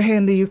thing over here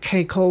in the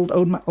UK called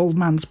old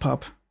man's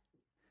pub.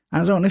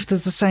 I don't know if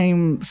there's the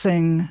same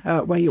thing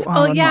where you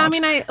are. Oh yeah, I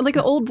mean, I like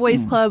the old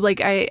boys club.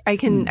 Like I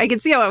can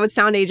see how it would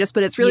sound ageist,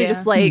 but it's really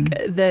just like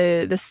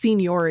the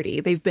seniority.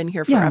 They've been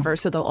here forever,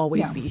 so they'll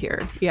always be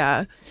here.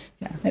 Yeah.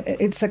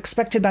 It's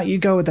expected that you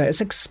go there.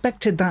 It's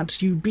expected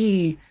that you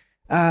be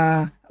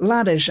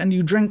laddish and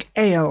you drink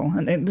ale,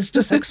 and it's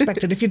just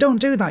expected. If you don't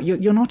do that,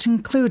 you're not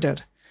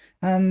included.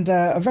 And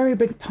a very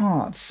big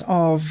part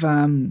of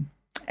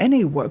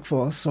any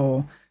workforce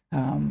or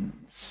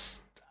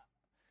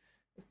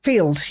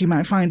field you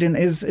might find in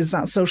is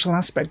that social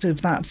aspect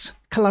of that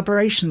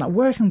collaboration, that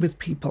working with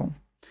people.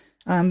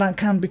 And that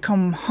can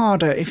become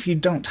harder if you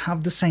don't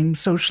have the same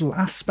social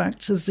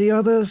aspects as the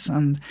others.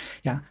 And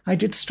yeah, I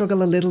did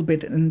struggle a little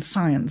bit in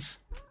science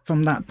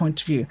from that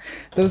point of view.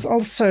 There's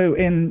also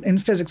in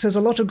physics, there's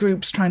a lot of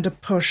groups trying to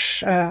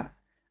push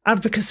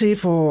advocacy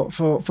for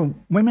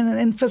women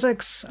in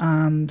physics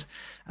and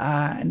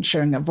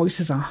ensuring that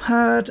voices are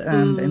heard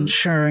and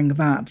ensuring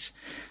that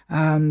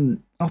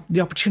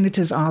the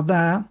opportunities are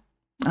there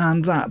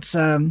and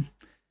that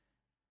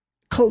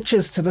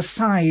cultures to the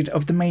side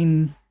of the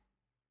main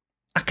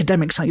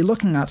academics that you're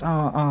looking at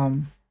are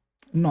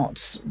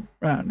not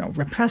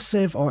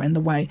repressive or in the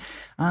way.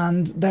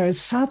 And there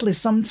is sadly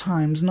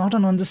sometimes not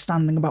an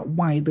understanding about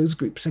why those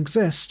groups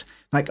exist.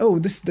 Like, oh,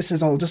 this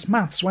is all just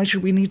maths. Why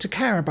should we need to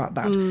care about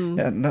that?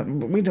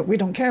 We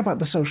don't care about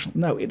the social.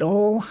 No, it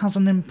all has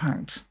an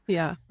impact.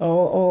 Yeah.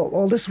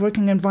 All this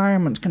working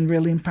environment can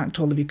really impact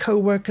all of your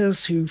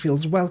co-workers, who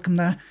feels welcome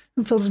there,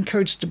 who feels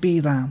encouraged to be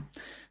there.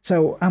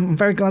 So I'm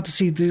very glad to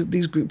see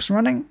these groups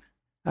running.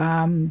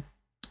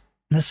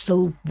 There's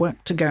still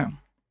work to go.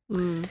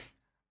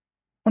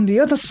 On the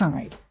other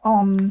side,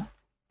 in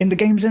the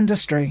games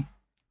industry,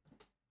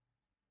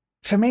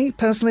 for me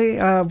personally,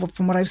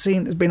 from what I've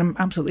seen, it's been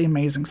absolutely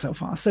amazing so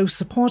far. So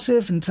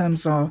supportive in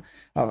terms of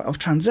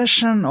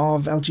transition,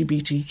 of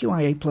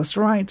LGBTQIA plus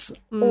rights,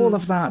 all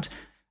of that.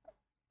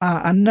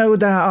 I know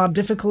there are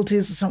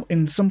difficulties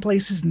in some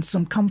places, in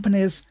some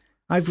companies.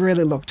 I've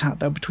really looked at,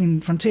 though,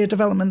 between Frontier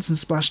Developments and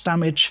Splash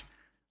Damage,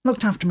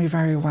 looked after me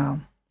very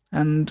well.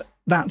 And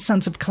that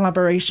sense of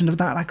collaboration, of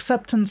that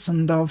acceptance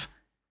and of,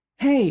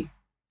 hey,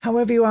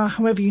 however you are,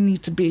 however you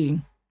need to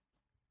be,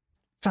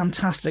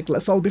 fantastic.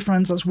 Let's all be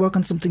friends. Let's work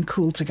on something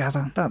cool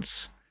together.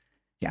 It's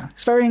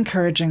very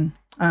encouraging.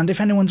 And if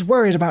anyone's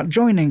worried about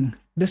joining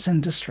this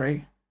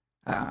industry,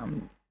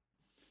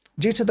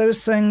 due to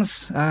those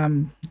things, I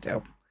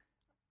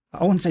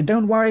won't say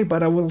don't worry,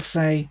 but I will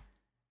say,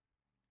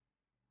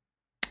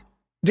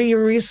 do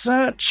your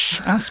research,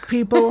 ask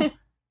people.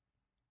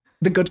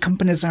 The good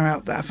companies are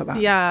out there for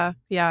that. Yeah.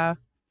 Yeah.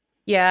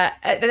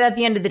 At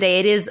the end of the day,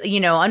 it is,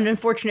 an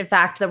unfortunate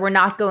fact that we're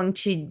not going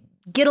to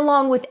get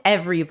along with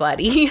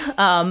everybody.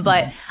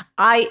 But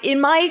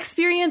in my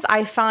experience,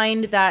 I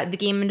find that the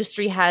game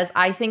industry has,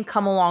 I think,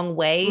 come a long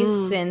way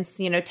since,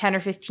 10 or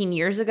 15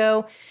 years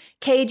ago.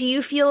 Kay, do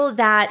you feel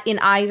that in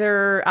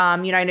either, I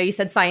know you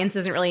said science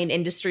isn't really an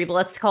industry, but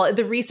let's call it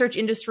the research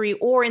industry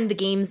or in the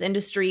games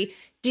industry,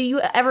 do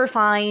you ever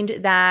find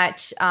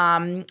that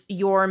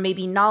your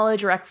maybe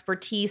knowledge or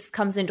expertise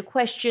comes into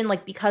question,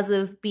 like because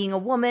of being a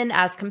woman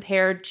as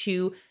compared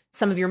to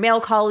some of your male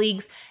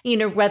colleagues,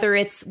 whether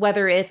it's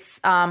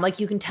like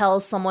you can tell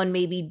someone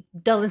maybe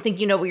doesn't think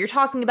you know what you're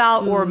talking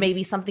about, or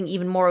maybe something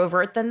even more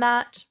overt than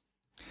that?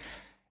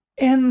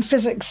 In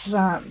physics,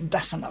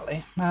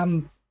 definitely.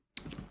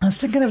 I was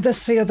thinking of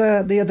this the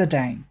other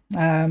day.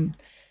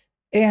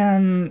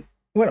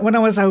 When I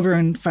was over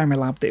in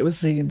Fermilab, it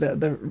was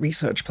the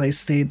research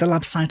place, the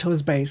lab site I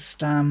was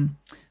based, and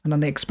on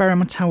the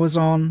experiment I was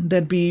on,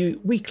 there'd be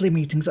weekly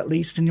meetings at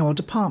least in your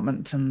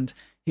department, and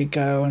you'd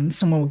go and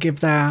someone would give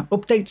their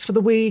updates for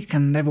the week,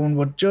 and everyone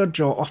would judge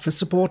or offer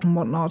support and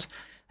whatnot.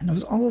 And there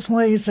was always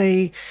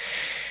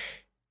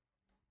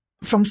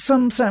from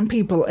some certain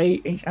people,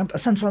 a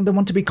sense that they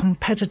want to be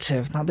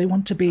competitive, that they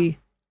want to be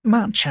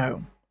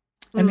macho.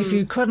 And if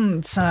you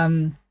couldn't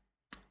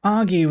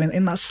argue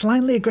in that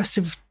slightly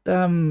aggressive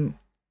tone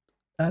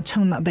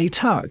that they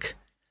took,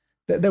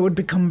 that they would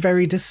become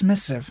very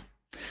dismissive.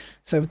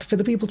 So for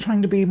the people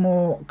trying to be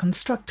more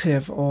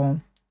constructive or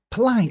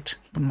polite,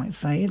 one might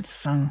say, it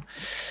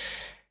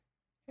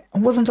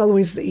wasn't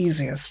always the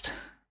easiest.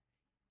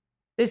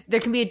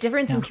 There can be a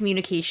difference in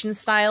communication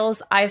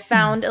styles. I've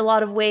found a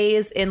lot of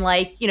ways in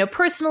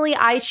personally,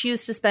 I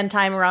choose to spend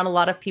time around a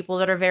lot of people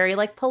that are very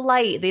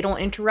polite. They don't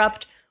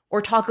interrupt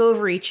or talk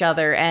over each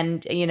other.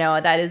 And,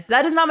 that is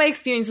not my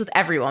experience with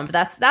everyone,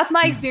 but that's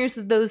my experience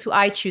with those who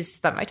I choose to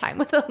spend my time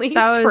with, at least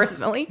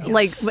personally.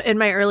 In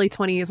my early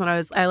 20s when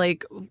I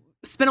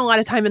spent a lot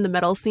of time in the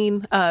metal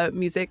scene,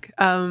 music.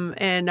 It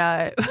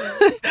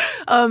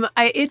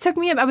took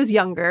me, I was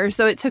younger,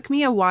 so it took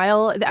me a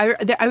while.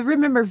 I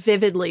remember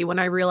vividly when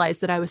I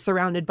realized that I was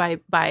surrounded by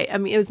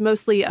it was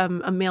mostly a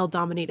male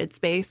dominated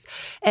space.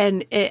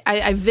 And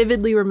I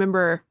vividly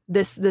remember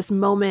this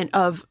moment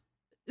of,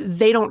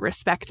 they don't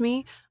respect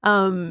me.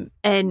 And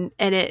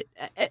it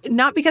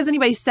not because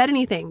anybody said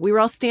anything. We were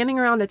all standing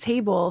around a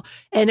table,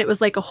 and it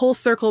was like a whole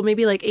circle,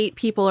 maybe 8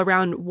 people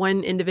around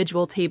one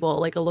individual table,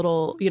 like a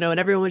little, and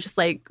everyone was just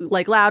like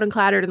loud and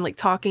clattered and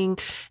talking.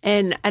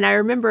 And I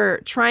remember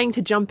trying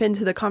to jump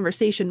into the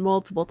conversation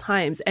multiple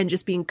times and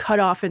just being cut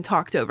off and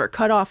talked over.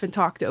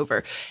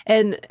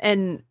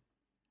 And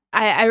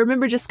I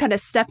remember just kind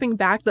of stepping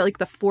back the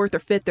 4th or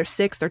 5th or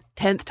 6th or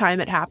 10th time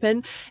it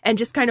happened, and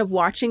just kind of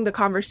watching the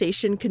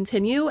conversation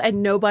continue,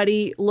 and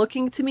nobody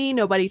looking to me,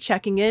 nobody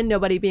checking in,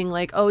 nobody being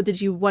like, oh,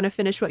 did you want to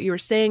finish what you were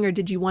saying? Or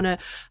did you want to,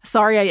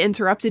 sorry, I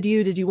interrupted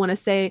you. Did you want to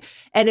say?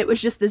 And it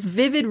was just this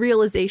vivid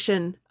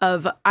realization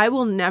of, I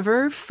will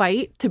never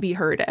fight to be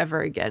heard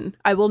ever again.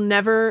 I will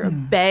never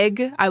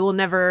beg. I will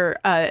never,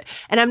 and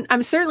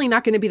I'm certainly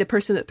not going to be the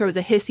person that throws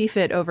a hissy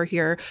fit over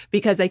here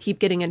because I keep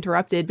getting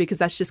interrupted, because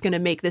that's just going to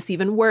make this this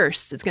even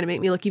worse. It's going to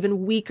make me look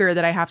even weaker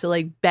that I have to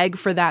like beg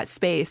for that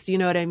space. You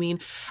know what I mean?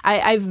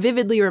 I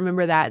vividly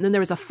remember that. And then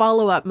there was a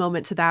follow-up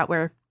moment to that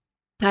where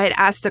I had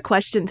asked a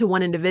question to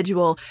one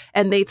individual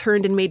and they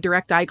turned and made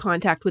direct eye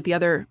contact with the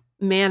other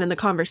man in the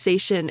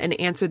conversation and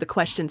answered the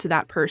question to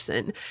that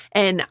person.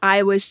 And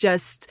I was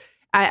just,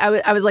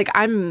 I was like,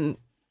 I'm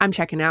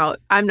checking out.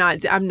 I'm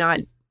not.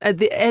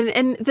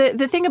 And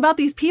the thing about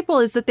these people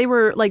is that they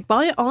were like,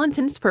 by all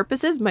intents and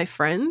purposes, my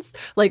friends,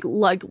 like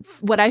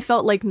what I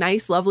felt like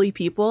nice, lovely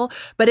people.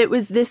 But it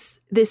was this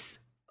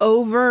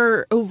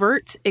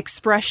overt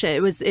expression.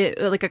 It was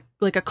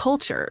like a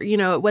culture, you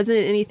know. It wasn't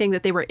anything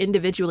that they were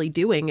individually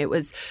doing. It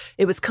was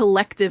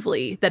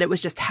collectively that it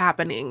was just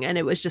happening, and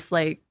it was just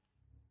like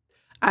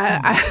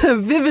I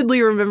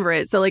vividly remember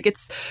it. So like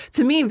it's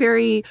to me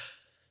very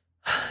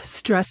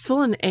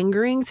stressful and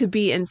angering to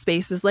be in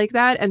spaces like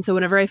that. And so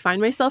whenever I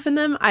find myself in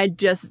them, I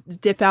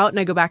just dip out and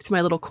I go back to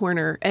my little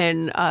corner,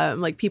 and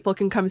like people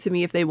can come to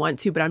me if they want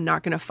to, but I'm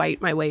not going to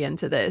fight my way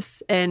into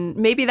this. And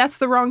maybe that's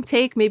the wrong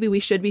take. Maybe we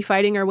should be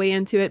fighting our way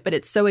into it, but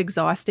it's so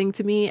exhausting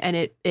to me,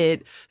 and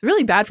it's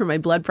really bad for my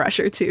blood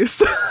pressure too.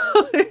 So.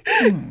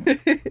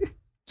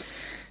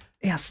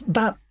 Yes,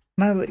 that,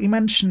 now that you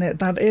mention it,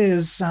 that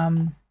is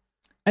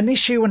an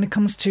issue when it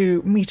comes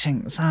to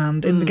meetings.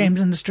 And in the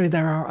games industry,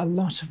 there are a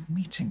lot of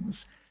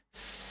meetings.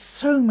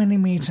 So many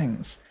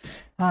meetings.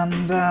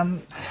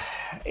 And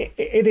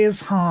it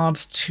is hard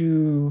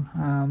to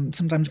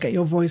sometimes get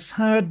your voice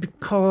heard,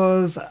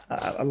 because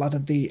a lot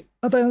of the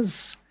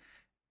others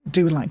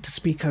do like to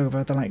speak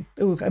over. They're like,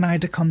 oh, an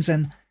idea comes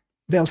in,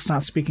 they'll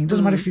start speaking.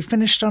 Doesn't matter if you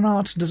finished or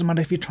not. Doesn't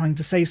matter if you're trying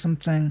to say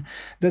something.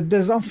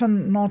 There's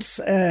often not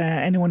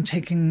anyone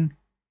taking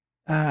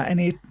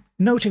any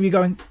note of you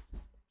going,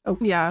 oh,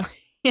 yeah.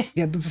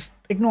 Yeah, just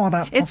ignore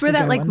that. It's where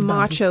that like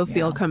macho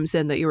feel comes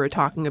in that you were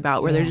talking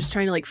about, where they're just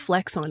trying to like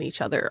flex on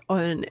each other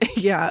on,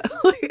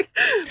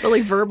 but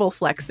like verbal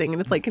flexing. And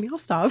it's like, can y'all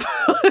stop?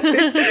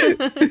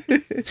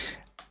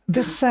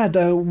 This said,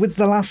 with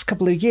the last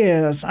couple of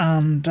years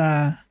and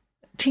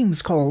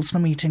Teams calls for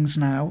meetings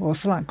now, or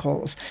Slack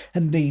calls,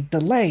 and the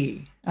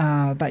delay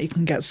that you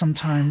can get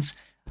sometimes,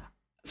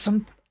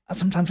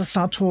 sometimes I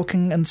start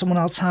talking and someone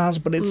else has,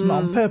 but it's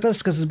not on purpose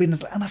because there's been,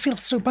 and I feel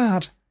so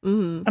bad.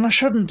 And I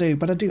shouldn't do,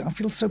 but I do. I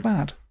feel so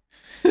bad.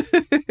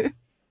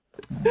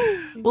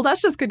 Well,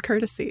 that's just good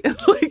courtesy,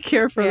 like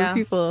care for other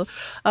people.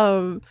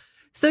 You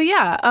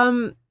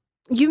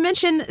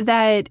mentioned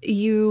that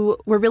you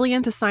were really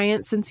into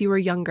science since you were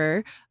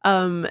younger.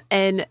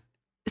 And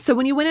so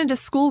when you went into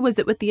school, was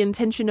it with the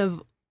intention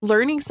of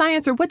learning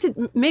science, or what did,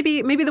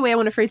 maybe the way I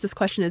want to phrase this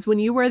question is, when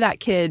you were that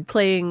kid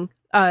playing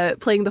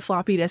the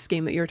floppy disk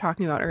game that you were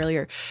talking about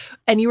earlier,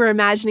 and you were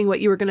imagining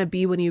what you were going to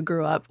be when you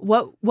grew up,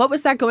 what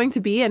was that going to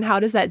be, and how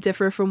does that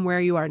differ from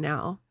where you are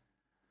now?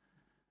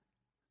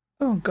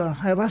 Oh God,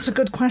 that's a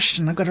good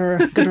question. I've got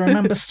to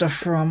remember stuff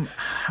from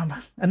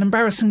an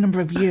embarrassing number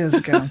of years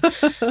ago.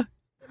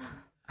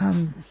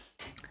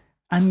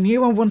 I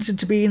knew I wanted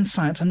to be in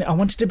science. I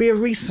wanted to be a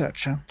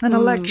researcher and a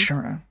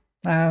lecturer.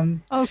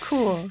 Oh,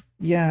 cool.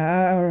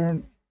 Yeah.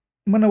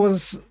 When I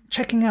was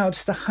checking out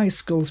the high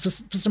schools, for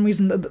some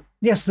reason,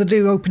 yes, they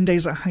do open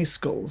days at high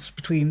schools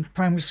between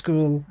primary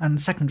school and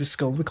secondary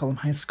school. We call them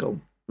high school.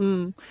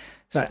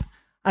 So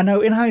I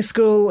know in high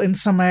school, in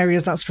some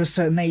areas, that's for a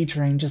certain age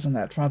range, isn't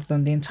it? Rather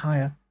than the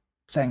entire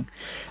thing.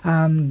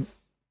 So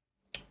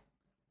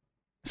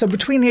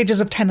between the ages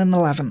of 10 and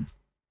 11,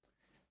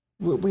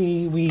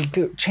 we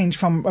change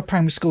from a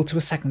primary school to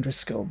a secondary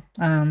school,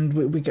 and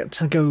we get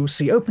to go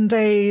see open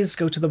days,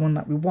 go to the one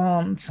that we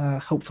want,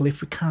 hopefully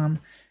if we can.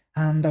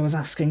 And I was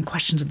asking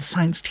questions of the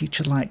science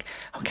teacher, like,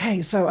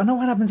 okay, so I know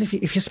what happens if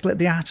you split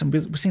the atom.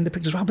 We've seen the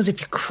pictures. What happens if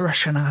you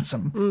crush an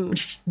atom?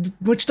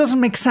 Which doesn't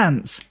make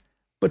sense.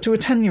 But to a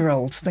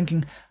 10-year-old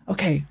thinking,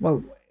 okay,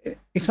 well,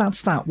 if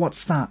that's that,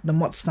 what's that? Then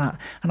what's that?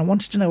 And I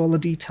wanted to know all the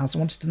details. I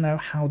wanted to know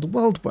how the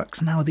world works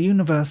and how the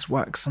universe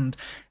works and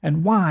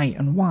why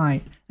and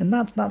why. And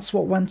that's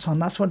what went on.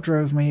 That's what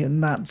drove me.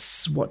 And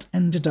that's what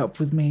ended up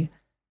with me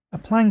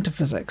applying to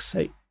physics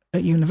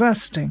at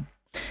university.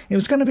 It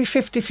was going to be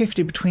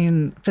 50-50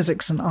 between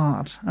physics and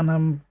art, and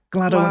I'm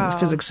glad I went with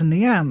physics in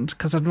the end,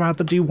 because I'd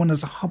rather do one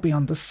as a hobby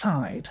on the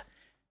side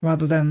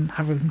rather than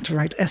having to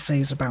write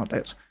essays about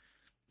it.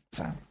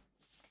 So,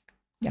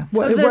 yeah,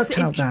 it worked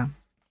out there.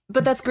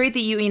 But that's great that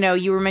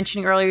you were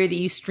mentioning earlier that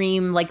you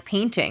stream like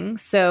painting,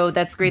 so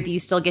that's great that you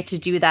still get to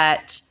do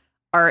that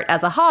art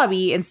as a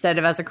hobby instead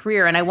of as a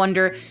career. And I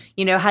wonder,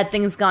 had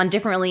things gone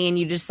differently and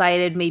you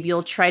decided maybe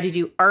you'll try to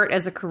do art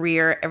as a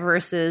career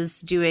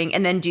versus do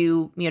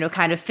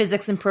kind of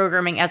physics and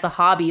programming as a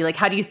hobby, like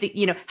how do you think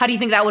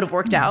that would have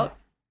worked out?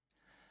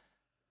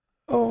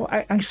 Oh,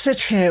 I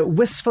sit here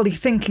wistfully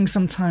thinking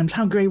sometimes,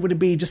 how great would it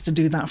be just to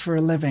do that for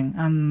a living?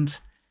 And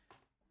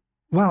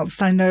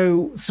whilst I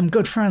know some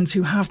good friends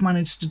who have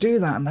managed to do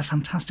that, and they're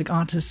fantastic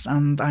artists,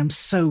 and I'm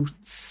so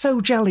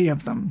jelly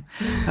of them,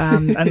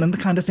 and the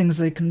kind of things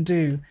they can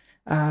do,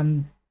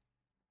 I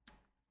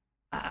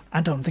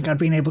don't think I'd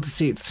been able to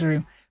see it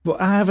through. But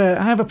I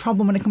have a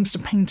problem when it comes to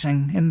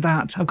painting in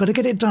that I've got to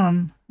get it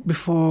done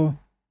before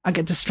I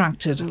get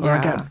distracted or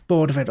I get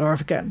bored of it or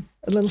if I get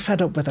a little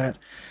fed up with it.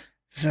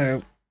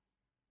 So,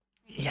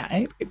 yeah,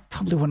 it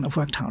probably wouldn't have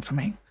worked out for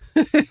me.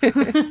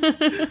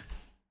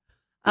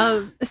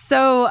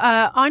 So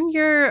on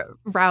your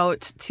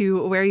route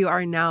to where you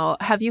are now,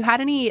 have you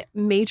had any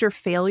major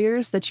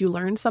failures that you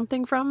learned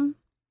something from?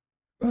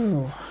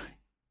 Oh,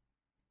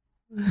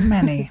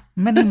 many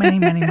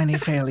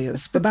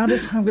failures. But that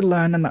is how we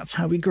learn and that's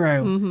how we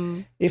grow.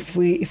 Mm-hmm. If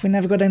we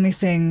never got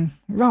anything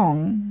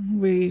wrong,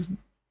 we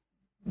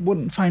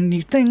wouldn't find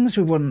new things.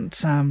 We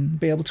wouldn't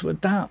be able to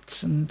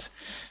adapt, and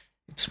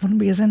it just wouldn't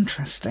be as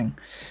interesting.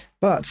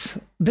 But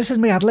this is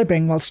me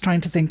ad-libbing whilst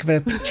trying to think of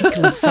a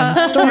particular fun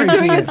story. You're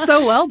doing it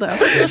so well,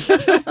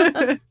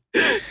 though.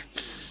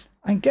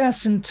 I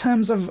guess in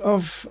terms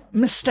of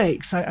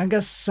mistakes, I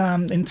guess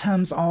in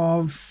terms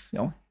of,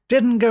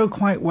 didn't go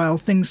quite well,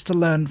 things to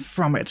learn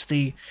from it,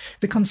 the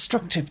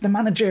constructive, the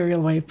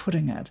managerial way of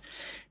putting it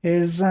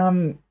is,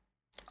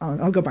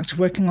 I'll go back to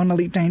working on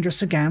Elite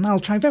Dangerous again. I'll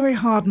try very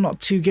hard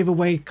not to give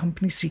away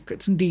company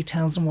secrets and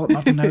details and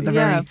whatnot. I know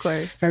they're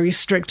very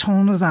strict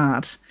on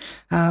that.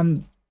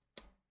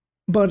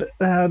 But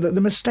the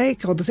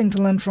mistake or the thing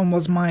to learn from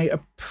was my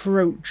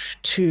approach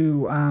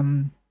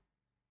to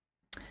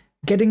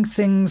getting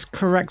things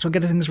correct or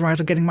getting things right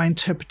or getting my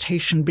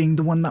interpretation being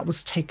the one that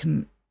was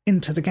taken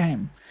into the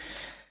game.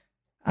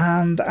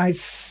 And I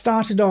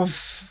started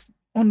off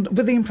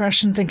with the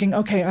impression thinking,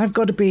 okay, I've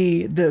got to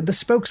be the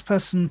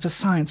spokesperson for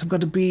science. I've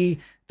got to be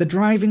the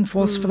driving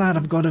force for that.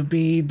 I've got to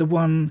be the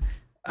one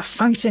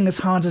fighting as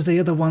hard as the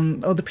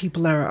other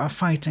people there are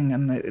fighting.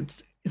 And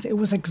it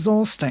was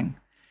exhausting.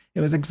 It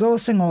was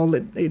exhausting. All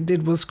it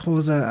did was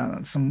cause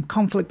some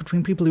conflict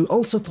between people who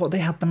also thought they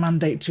had the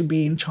mandate to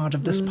be in charge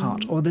of this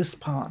part or this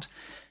part.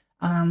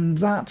 And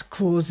that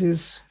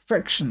causes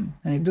friction.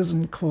 And it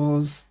doesn't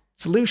cause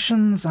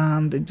solutions.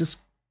 And it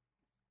just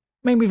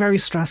made me very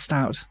stressed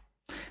out.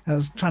 I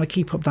was trying to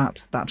keep up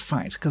that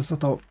fight because I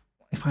thought,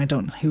 if I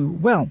don't, who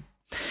will?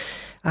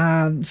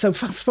 So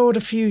fast forward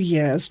a few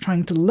years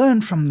trying to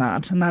learn from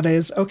that, and that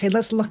is, okay,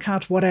 let's look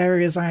at what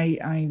areas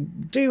I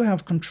do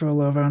have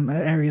control over and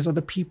areas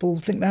other people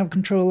think they have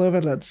control over.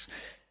 Let's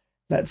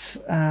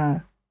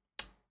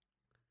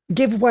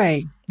give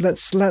way.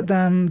 Let's let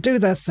them do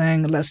their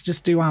thing. Let's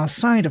just do our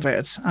side of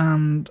it.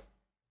 And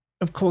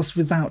of course,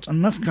 without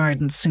enough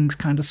guidance, things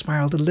kind of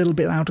spiraled a little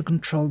bit out of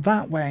control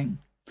that way.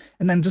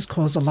 And then just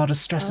caused a lot of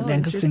stress at the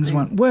end because things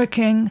weren't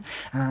working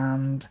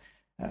and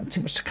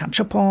too much to catch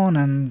up on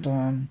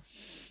and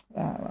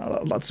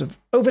lots of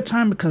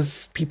overtime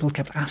because people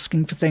kept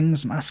asking for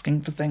things.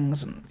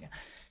 And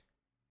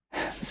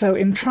so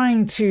in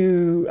trying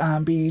to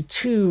be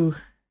too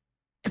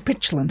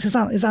capitulant,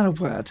 is that a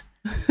word?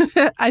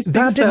 I think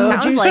that didn't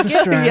reduce the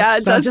stress. Yeah,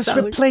 it that does just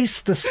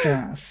replaced the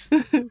stress.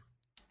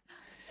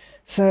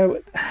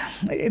 So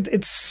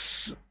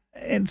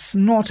it's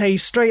not a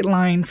straight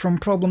line from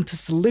problem to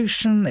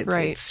solution.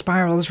 It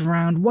spirals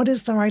around. What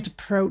is the right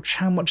approach?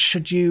 How much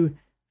should you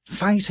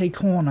fight a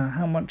corner?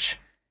 How much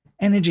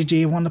energy do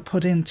you want to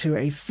put into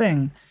a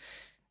thing?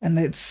 And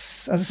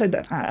it's, as I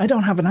said, I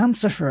don't have an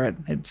answer for it.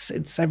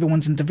 It's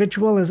everyone's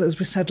individual, as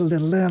we said a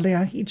little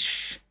earlier.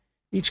 Each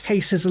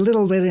case is a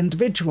little bit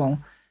individual.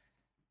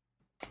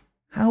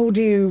 How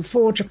do you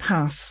forge a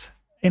path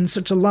in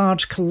such a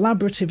large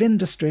collaborative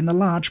industry, in a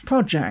large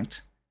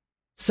project,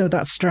 so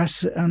that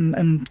stress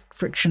and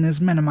friction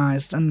is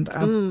minimized? And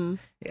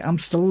I'm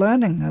still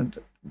learning.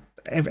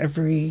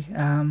 Every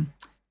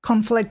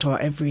conflict or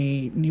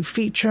every new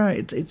feature,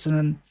 it's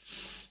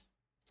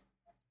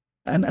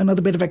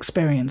another bit of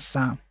experience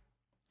there.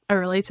 I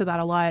relate to that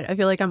a lot. I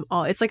feel like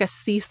it's like a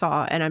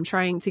seesaw, and I'm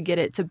trying to get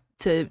it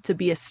to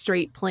be a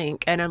straight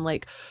plank, and I'm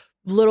like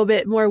little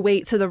bit more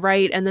weight to the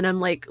right, and then I'm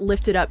like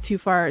lifted up too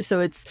far.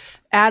 So it's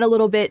add a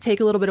little bit, take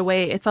a little bit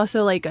away. It's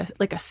also like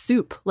a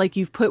soup. Like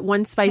you've put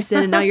one spice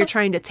in and now you're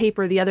trying to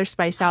taper the other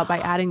spice out by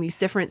adding these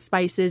different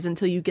spices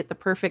until you get the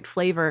perfect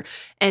flavor.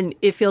 And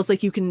it feels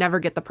like you can never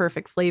get the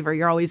perfect flavor.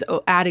 You're always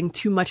adding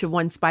too much of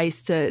one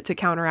spice to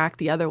counteract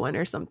the other one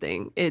or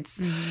something.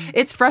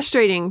 It's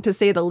frustrating to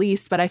say the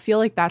least, but I feel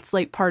like that's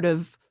like part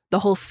of the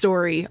whole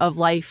story of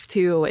life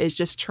too, is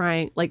just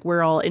trying, like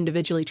we're all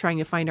individually trying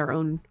to find our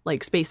own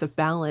like space of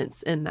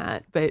balance in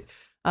that. But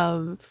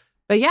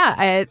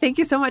yeah, thank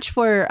you so much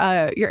for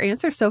your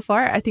answer so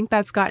far. I think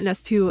that's gotten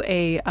us to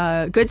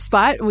a good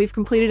spot. We've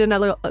completed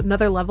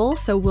another level.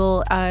 So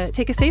we'll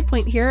take a save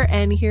point here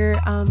and hear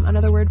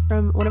another word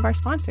from one of our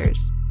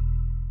sponsors.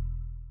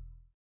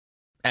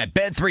 At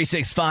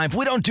Bet365,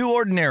 we don't do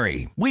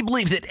ordinary. We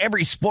believe that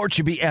every sport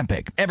should be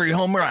epic. Every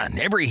home run,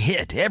 every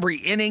hit, every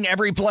inning,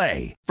 every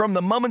play. From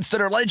the moments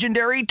that are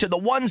legendary to the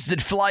ones that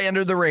fly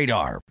under the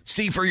radar.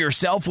 See for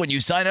yourself when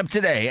you sign up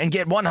today and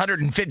get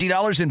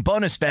 $150 in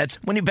bonus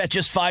bets when you bet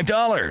just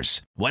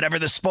 $5. Whatever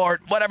the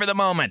sport, whatever the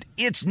moment,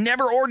 it's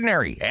never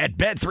ordinary at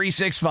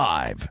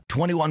Bet365.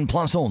 21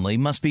 plus only.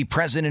 Must be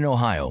present in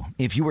Ohio.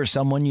 If you or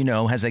someone you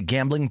know has a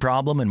gambling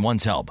problem and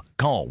wants help,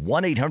 call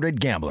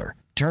 1-800-GAMBLER.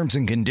 Terms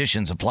and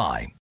conditions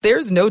apply.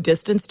 There's no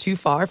distance too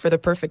far for the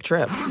perfect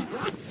trip.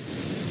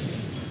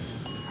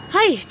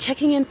 Hi,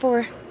 checking in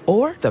for...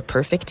 Or the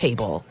perfect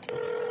table.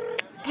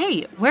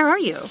 Hey, where are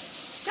you?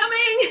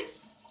 Coming!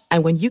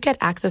 And when you get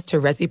access to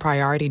Resi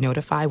Priority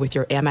Notify with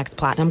your Amex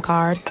Platinum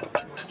card...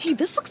 Hey,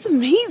 this looks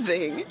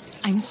amazing.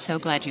 I'm so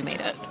glad you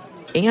made it.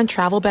 And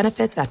travel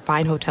benefits at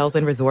fine hotels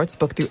and resorts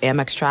booked through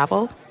Amex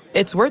Travel,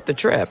 it's worth the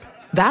trip.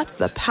 That's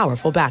the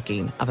powerful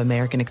backing of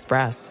American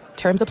Express.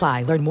 Terms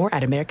apply. Learn more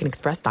at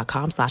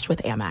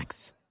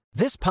americanexpress.com/withAmex.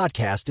 This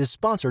podcast is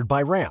sponsored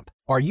by Ramp.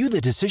 Are you the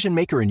decision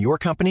maker in your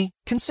company?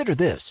 Consider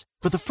this.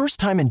 For the first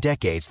time in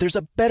decades, there's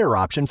a better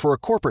option for a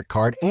corporate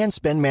card and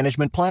spend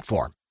management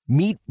platform.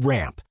 Meet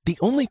Ramp, the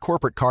only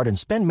corporate card and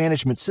spend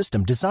management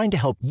system designed to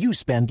help you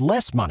spend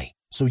less money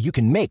so you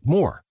can make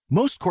more.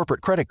 Most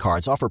corporate credit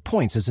cards offer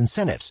points as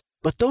incentives,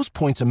 but those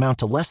points amount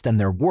to less than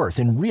their worth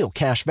in real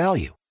cash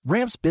value.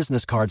 Ramp's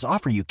business cards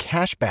offer you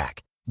cash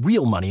back,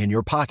 real money in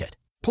your pocket.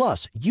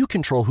 Plus, you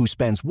control who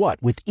spends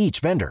what with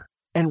each vendor.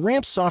 And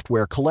Ramp's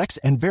software collects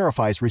and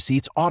verifies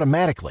receipts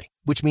automatically,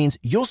 which means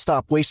you'll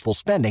stop wasteful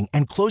spending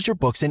and close your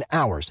books in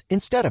hours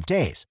instead of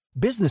days.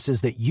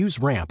 Businesses that use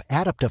Ramp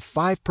add up to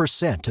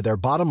 5% to their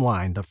bottom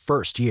line the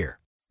first year.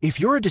 If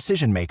you're a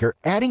decision maker,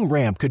 adding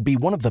Ramp could be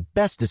one of the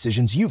best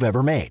decisions you've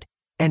ever made.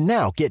 And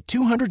now get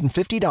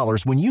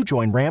 $250 when you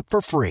join Ramp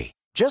for free.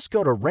 Just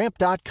go to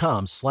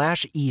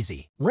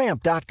ramp.com/easy.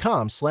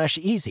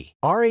 Ramp.com/easy.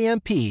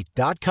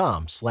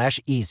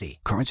 RAMP.com/easy.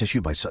 Cards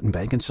issued by Sutton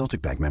Bank and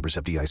Celtic Bank, members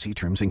of FDIC.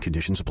 Terms and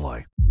conditions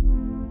apply.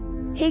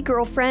 Hey,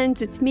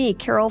 girlfriends, it's me,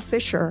 Carol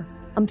Fisher.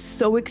 I'm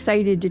so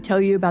excited to tell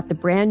you about the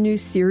brand new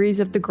series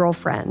of The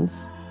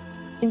Girlfriends.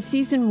 In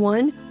season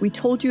 1, we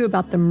told you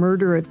about the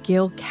murder of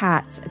Gail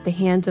Katz at the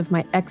hands of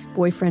my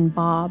ex-boyfriend,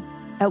 Bob.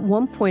 At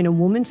one point, a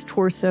woman's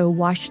torso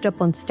washed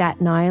up on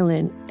Staten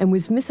Island and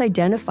was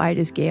misidentified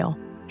as Gail.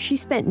 She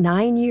spent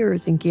 9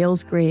 years in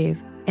Gail's grave,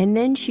 and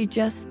then she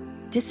just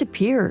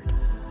disappeared.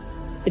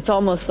 It's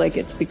almost like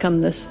it's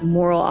become this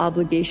moral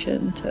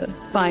obligation to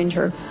find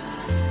her.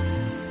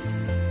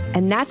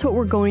 And that's what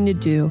we're going to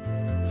do.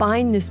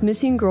 Find this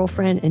missing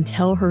girlfriend and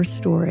tell her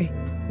story.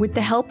 With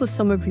the help of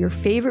some of your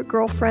favorite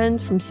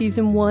girlfriends from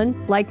season 1,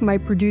 like my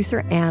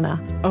producer, Anna.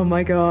 Oh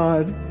my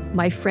God.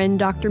 My friend,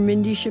 Dr.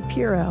 Mindy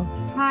Shapiro.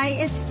 Hi,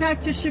 it's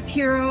Dr.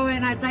 Shapiro,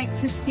 and I'd like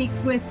to speak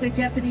with the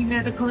Deputy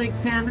Medical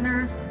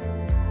Examiner.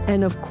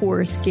 And of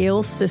course,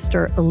 Gail's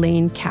sister,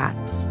 Elaine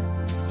Katz.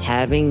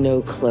 Having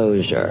no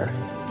closure,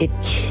 it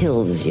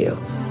kills you.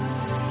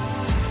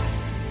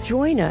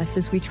 Join us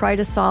as we try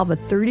to solve a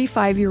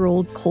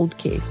 35-year-old cold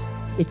case.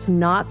 It's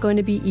not going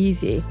to be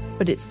easy,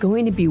 but it's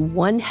going to be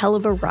one hell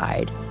of a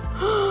ride.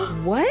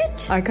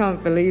 What? I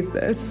can't believe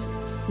this.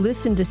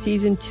 Listen to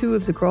season 2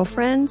 of The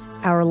Girlfriends,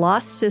 Our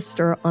Lost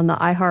Sister on the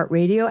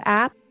iHeartRadio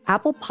app,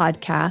 Apple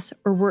Podcasts,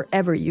 or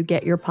wherever you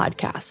get your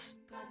podcasts.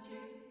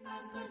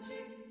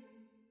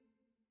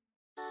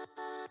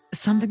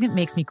 Something that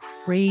makes me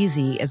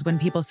crazy is when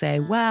people say,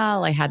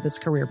 well, I had this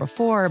career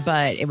before,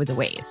 but it was a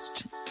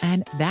waste.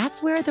 And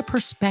that's where the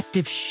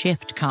perspective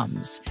shift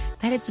comes,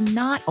 that it's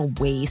not a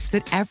waste,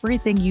 that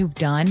everything you've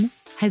done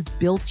has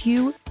built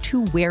you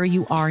to where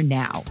you are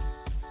now.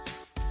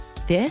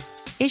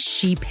 This is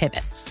She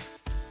Pivots,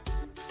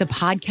 the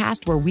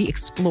podcast where we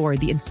explore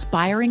the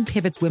inspiring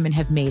pivots women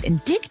have made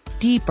and dig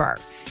deeper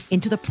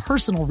into the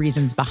personal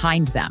reasons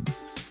behind them.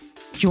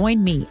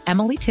 Join me,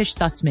 Emily Tish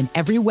Sussman,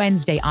 every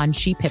Wednesday on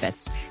She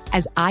Pivots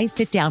as I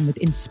sit down with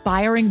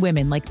inspiring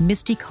women like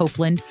Misty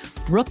Copeland,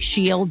 Brooke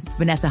Shields,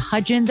 Vanessa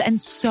Hudgens, and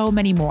so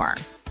many more.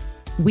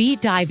 We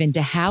dive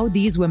into how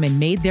these women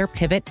made their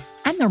pivot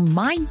and their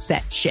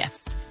mindset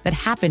shifts that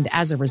happened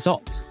as a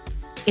result.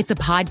 It's a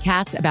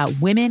podcast about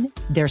women,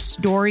 their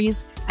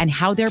stories, and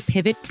how their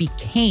pivot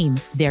became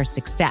their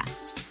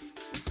success.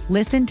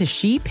 Listen to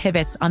She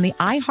Pivots on the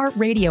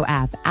iHeartRadio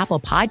app, Apple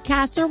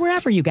Podcasts, or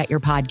wherever you get your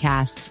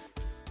podcasts.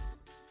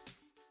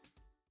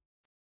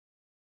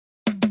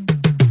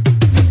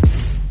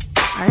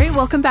 All right,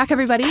 welcome back,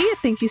 everybody.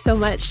 Thank you so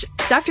much.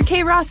 Dr.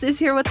 Kay Ross is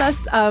here with us,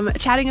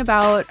 chatting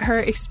about her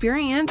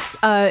experience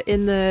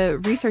in the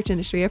research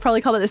industry. I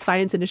probably called it the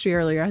science industry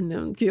earlier.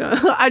 I'm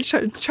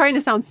trying to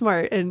sound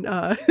smart, and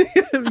I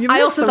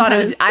also thought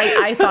it was.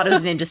 I thought it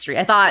was an industry.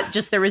 I thought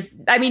just there was.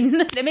 I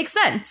mean, it makes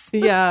sense.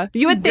 Yeah,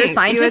 you would think. You're a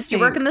scientist. You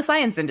work in the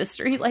science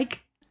industry,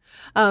 like.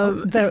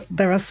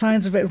 There are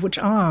signs of it which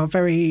are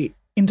very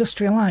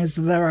industrialized.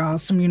 There are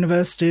some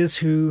universities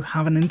who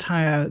have an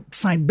entire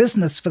side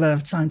business for their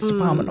science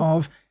department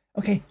of,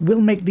 okay, we'll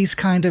make these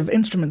kind of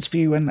instruments for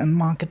you and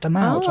market them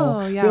out, or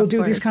we'll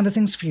do these kind of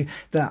things for you.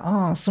 There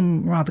are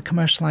some rather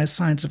commercialized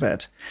sides of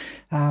it.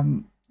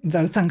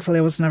 Though thankfully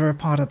I was never a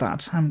part of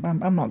that. I'm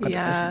not good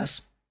at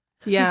business.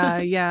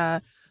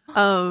 Yeah.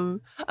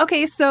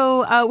 Okay,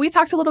 so we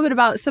talked a little bit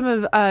about some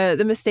of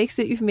the mistakes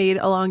that you've made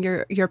along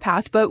your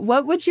path, but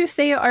what would you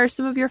say are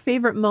some of your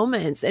favorite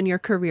moments in your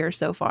career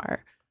so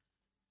far?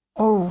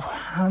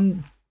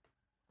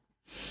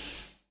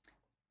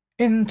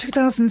 In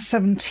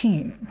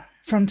 2017,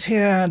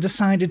 Frontier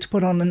decided to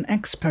put on an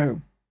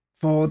expo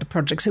for the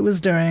projects it was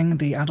doing,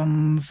 the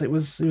add-ons it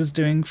was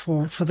doing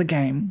for the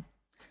game.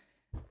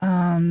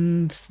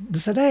 And they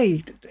said,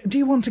 hey, do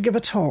you want to give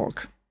a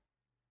talk?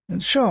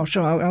 And sure,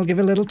 I'll give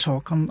a little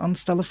talk on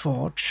Stellar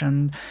Forge,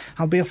 and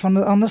I'll be up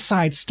on the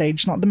side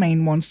stage, not the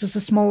main one, it's just a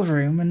small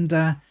room, and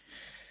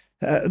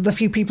the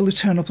few people who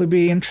turn up will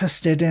be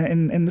interested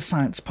in the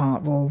science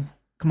part will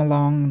come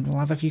along, and we'll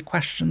have a few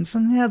questions,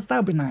 and yeah,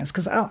 that'll be nice,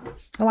 because I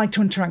like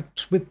to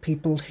interact with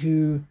people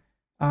who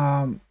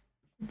are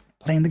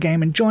playing the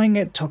game, enjoying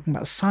it, talking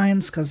about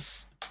science,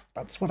 because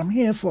that's what I'm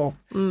here for.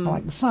 I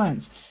like the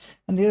science.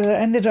 And it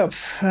ended up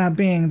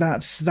being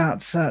that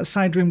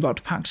side room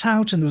got packed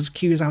out, and there was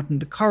queues out in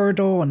the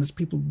corridor, and there's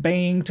people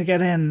baying to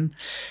get in.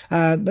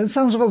 That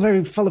sounds all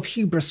very full of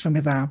hubris for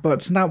me there,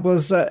 but that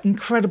was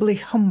incredibly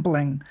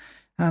humbling,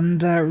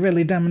 and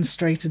really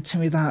demonstrated to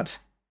me that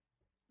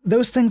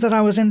those things that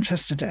I was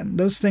interested in,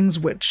 those things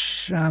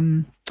which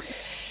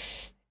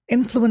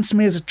influenced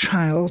me as a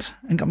child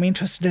and got me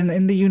interested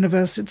in the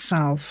universe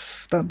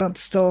itself,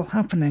 that's still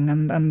happening,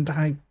 and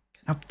I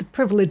have the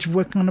privilege of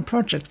working on a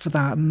project for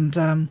that,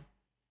 and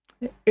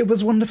it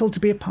was wonderful to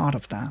be a part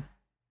of that.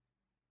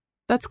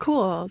 That's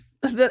cool.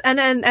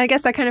 And I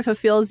guess that kind of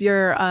fulfills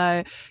your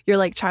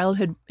like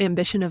childhood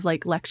ambition of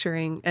like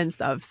lecturing and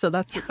stuff. So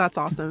that's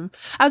awesome.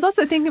 I was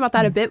also thinking about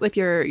that a bit with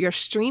your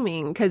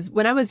streaming, because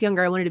when I was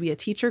younger, I wanted to be a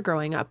teacher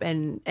growing up,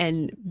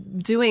 and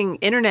doing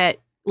internet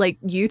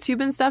like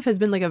YouTube and stuff has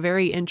been like a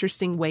very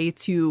interesting way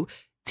to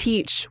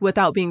teach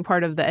without being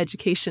part of the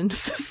education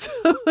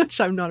system, which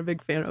I'm not a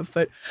big fan of,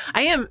 but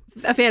I am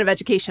a fan of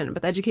education.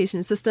 But the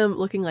education system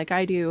looking like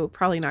I do,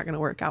 probably not going to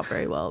work out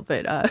very well.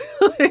 But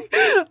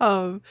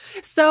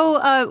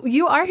so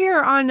you are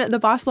here on the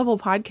Boss Level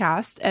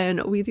podcast,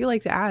 and we do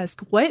like to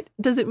ask, what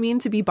does it mean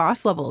to be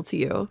boss level to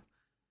you?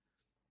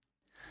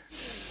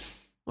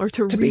 Or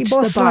to reach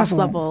the boss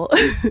level?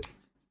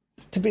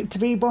 To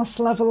be boss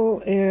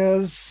level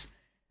is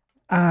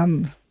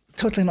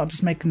totally not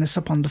just making this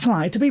up on the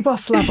fly. To be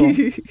boss level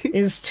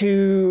is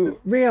to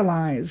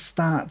realize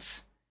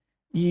that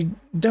you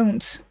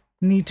don't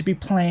need to be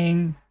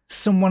playing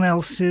someone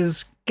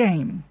else's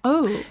game.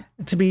 Oh.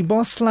 To be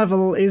boss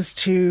level is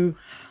to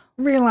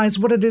realize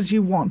what it is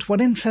you want,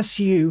 what interests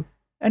you,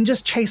 and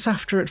just chase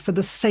after it for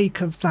the sake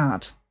of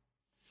that.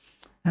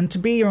 And to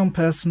be your own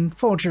person,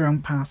 forge your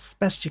own path,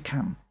 best you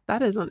can.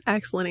 That is an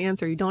excellent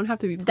answer. You don't have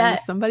to be playing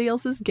somebody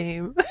else's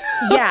game.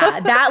 Yeah,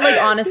 that like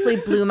honestly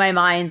blew my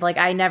mind. Like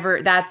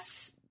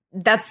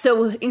that's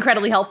so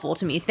incredibly helpful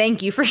to me.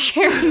 Thank you for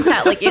sharing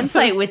that like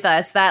insight with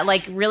us. That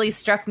like really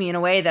struck me in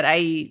a way that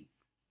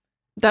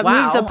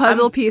moved a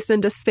puzzle piece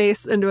into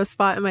space, into a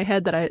spot in my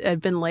head that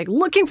I'd been like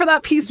looking for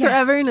that piece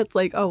forever, and it's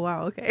like, oh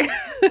wow, okay.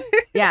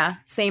 Yeah,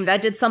 same.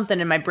 That did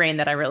something in my brain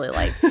that I really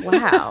liked.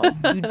 Wow,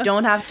 you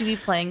don't have to be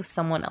playing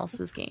someone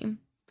else's game.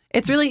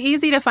 It's really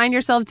easy to find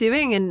yourself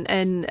doing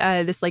in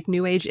this like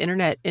new age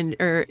internet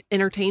or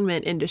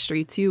entertainment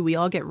industry too. We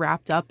all get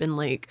wrapped up in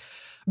like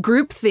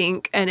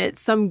groupthink, and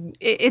it's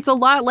a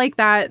lot like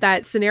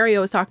that scenario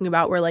I was talking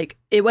about, where like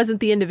it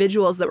wasn't the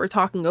individuals that were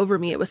talking over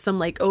me. It was some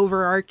like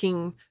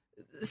overarching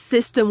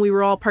system we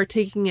were all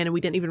partaking in, and we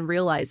didn't even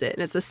realize it.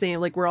 And it's the same,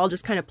 like we're all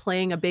just kind of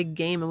playing a big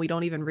game and we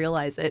don't even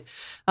realize it.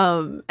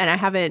 And I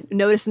haven't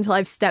noticed until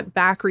I've stepped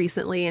back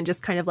recently and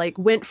just kind of like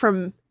went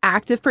from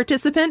active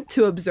participant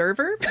to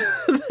observer.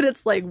 But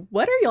it's like,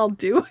 what are y'all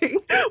doing?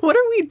 What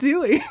are we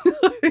doing?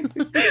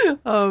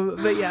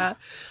 But yeah.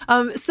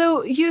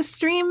 So you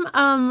stream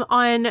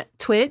on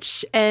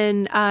Twitch,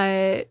 and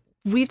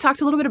we've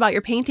talked a little bit about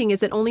your painting.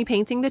 Is it only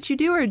painting that you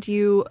do, or do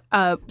you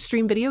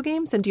stream video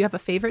games? And do you have a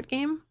favorite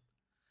game?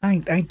 I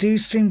do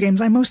stream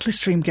games. I mostly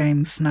stream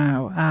games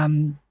now.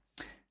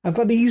 I've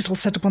got the easel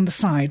set up on the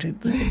side.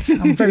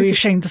 I'm very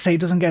ashamed to say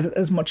it doesn't get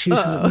as much use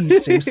as it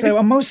needs to. So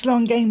I'm mostly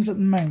on games at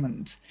the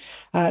moment.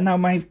 Now,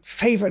 my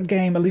favourite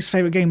game, at least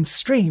favourite game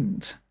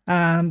streamed,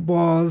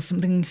 was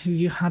something who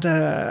you had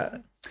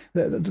the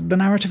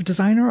narrative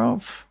designer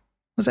of,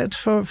 was it,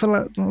 for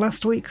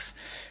last week's?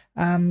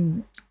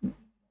 Or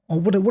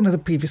one of the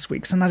previous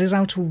weeks, and that is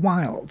Outer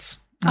Wilds.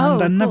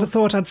 And I never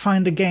thought I'd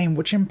find a game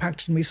which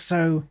impacted me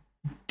so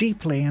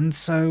deeply and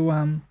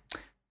so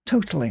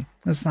totally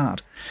as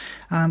that.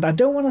 And I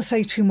don't want to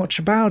say too much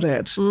about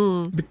it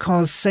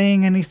because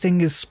saying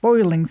anything is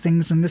spoiling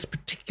things in this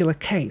particular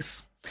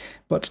case.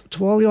 But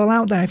to all y'all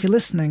out there, if you're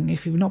listening,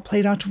 if you've not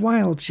played Outer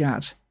Wilds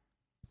yet,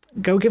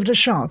 go give it a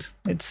shot.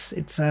 It's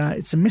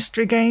a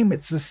mystery game,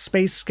 it's a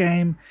space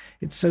game,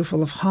 it's so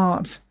full of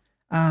heart,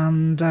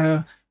 and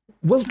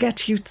will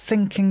get you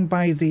thinking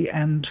by the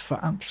end for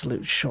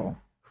absolute sure.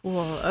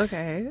 Cool.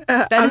 Okay.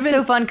 That is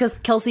so fun because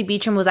Kelsey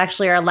Beecham was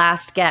actually our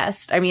last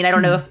guest. I mean, I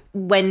don't know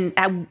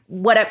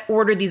what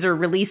order these are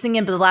releasing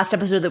in, but the last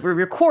episode that we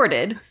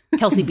recorded,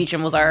 Kelsey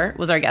Beecham was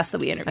our guest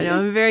that we interviewed. I know.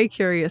 I'm very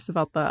curious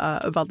about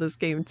about this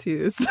game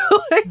too. So,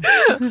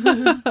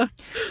 I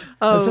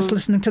was just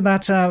listening to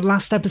that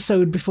last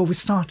episode before we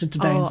started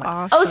today. Oh,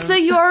 awesome. Oh, so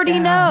you already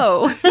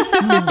know.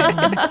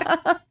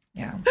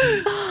 Yeah.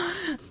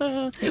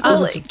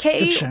 Well,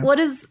 Kay,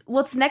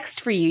 what's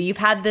next for you? You've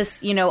had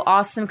this,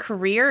 awesome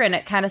career, and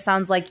it kind of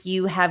sounds like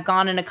you have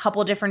gone in a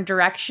couple different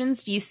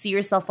directions. Do you see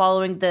yourself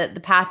following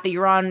the path that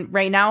you're on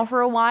right now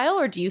for a while,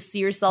 or do you see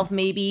yourself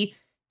maybe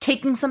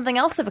taking something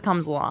else if it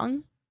comes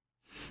along?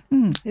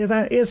 Yeah,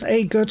 that is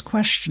a good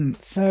question.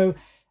 So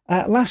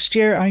last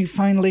year I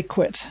finally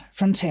quit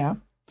Frontier.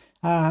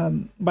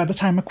 By the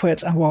time I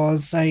quit, I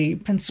was a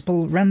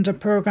principal render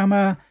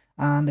programmer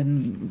and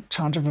in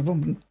charge of a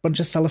bunch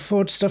of Stellar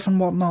Forge stuff and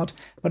whatnot,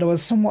 but I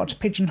was somewhat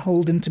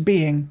pigeonholed into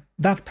being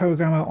that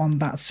programmer on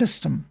that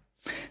system.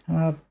 And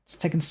I was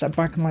taking a step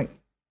back and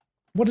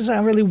what does I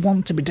really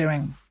want to be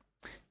doing?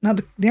 Now,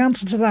 the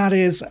answer to that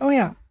is,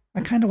 I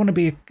kind of want to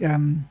be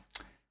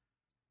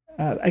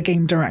a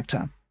game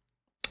director.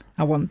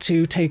 I want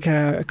to take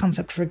a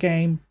concept for a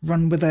game,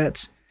 run with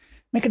it,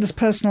 make it as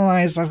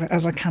personalized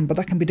as I can, but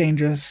that can be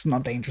dangerous.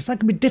 Not dangerous. That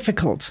can be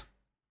difficult.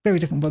 Very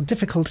different, but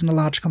difficult in a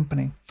large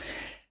company.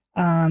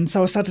 And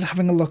so I started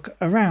having a look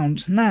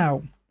around.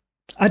 Now,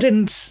 I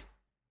didn't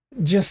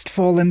just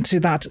fall into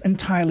that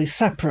entirely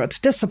separate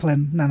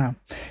discipline. No.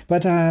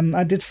 But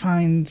I did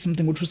find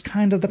something which was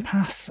kind of the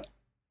path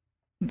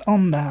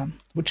on there,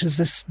 which is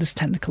this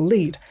technical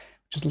lead,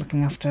 which is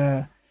looking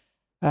after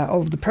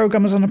all of the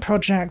programmers on a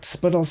project,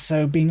 but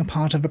also being a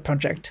part of a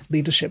project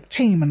leadership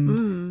team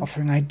and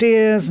offering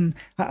ideas. And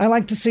I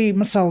like to see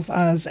myself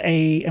as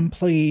a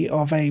employee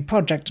of a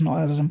project,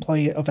 not as an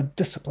employee of a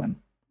discipline.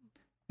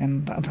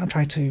 And I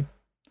try to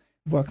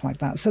work like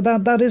that. So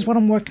that is what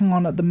I'm working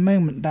on at the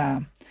moment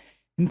there.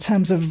 In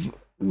terms of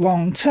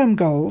long-term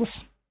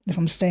goals, if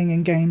I'm staying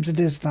in games, it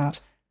is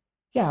that,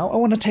 I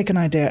want to take an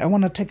idea, I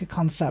want to take a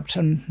concept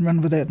and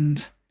run with it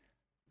and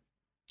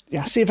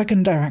see if I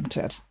can direct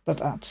it. But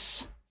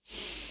that's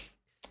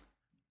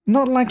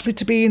not likely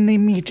to be in the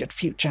immediate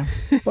future.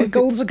 But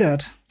goals are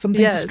good.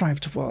 Something to strive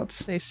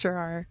towards. They sure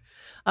are.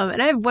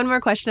 And I have one more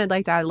question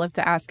I'd love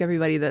to ask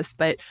everybody this.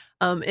 But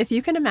if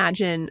you can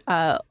imagine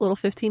a little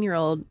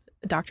 15-year-old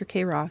Dr.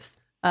 Kay Ross,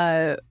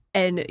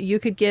 and you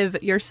could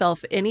give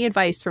yourself any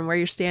advice from where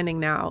you're standing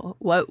now,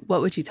 what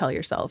would you tell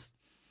yourself?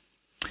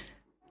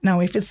 Now,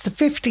 if it's the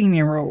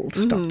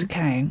 15-year-old Dr.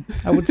 Kay,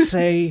 I would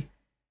say,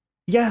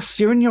 yes,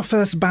 you're in your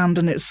first band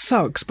and it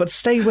sucks, but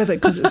stay with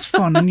it because it's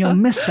fun and you'll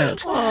miss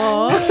it.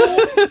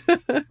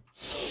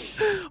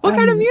 What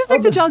kind of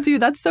music did y'all do?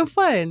 That's so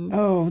fun.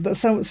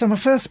 So my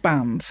first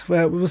band,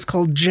 where it was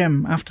called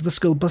Jim, after the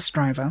school bus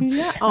driver.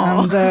 Yeah.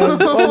 And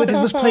all we did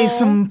was play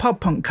some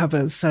pop punk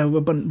covers, so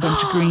a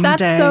bunch of Green Day.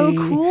 That's so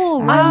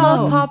cool. Wow. I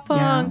love pop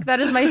punk. Yeah. That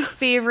is my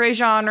favorite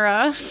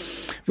genre.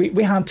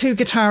 We had two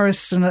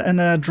guitarists and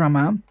a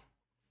drummer.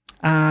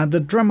 The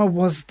drummer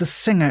was the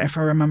singer, if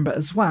I remember,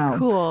 as well.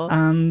 Cool.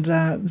 And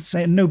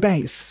no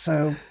bass,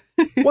 so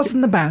it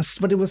wasn't the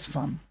best, but it was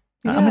fun.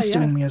 I miss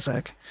doing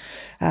music.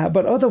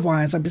 But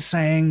otherwise, I'd be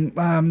saying,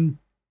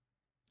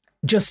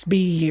 just be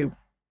you.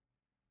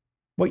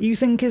 What you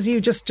think is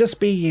you, just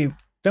be you.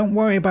 Don't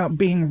worry about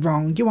being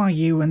wrong. You are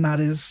you, and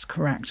that is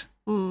correct.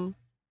 That's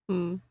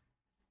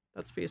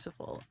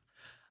beautiful.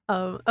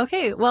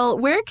 Okay, well,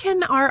 where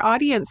can our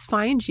audience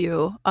find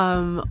you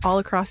all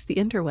across the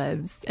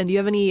interwebs? And do you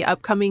have any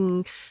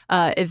upcoming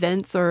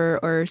events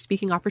or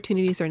speaking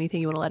opportunities or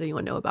anything you want to let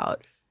anyone know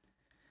about?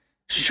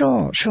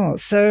 Sure.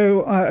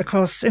 So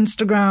across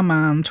Instagram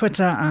and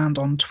Twitter and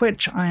on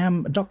Twitch, I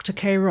am Dr.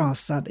 Kay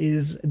Ross. That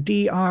is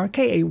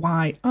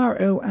DrKayRoss.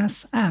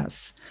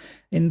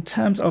 In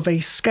terms of a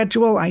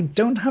schedule, I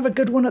don't have a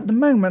good one at the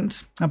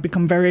moment. I've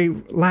become very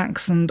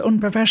lax and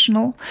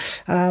unprofessional.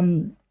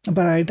 But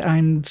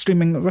I'm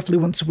streaming roughly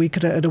once a week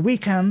at a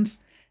weekend.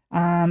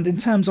 And in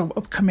terms of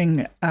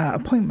upcoming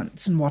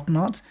appointments and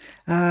whatnot,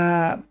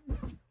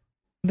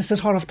 this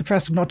is hot off the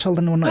press. I've not told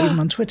anyone, not even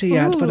on Twitter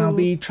yet, but I'll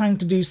be trying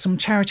to do some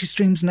charity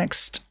streams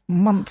next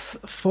month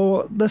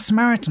for the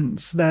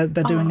Samaritans. They're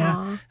doing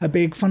a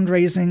big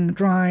fundraising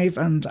drive,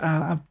 and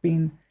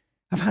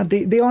I've had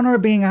the honor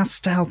of being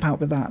asked to help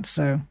out with that.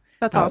 So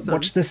that's awesome.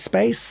 Watch this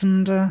space,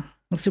 and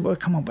let's see what we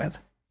come up with.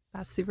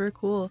 That's super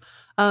cool.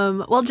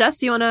 Well, Jess,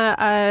 do you want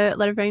to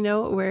let everybody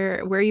know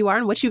where you are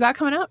and what you got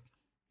coming up?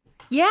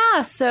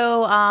 Yeah,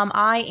 so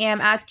I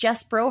am at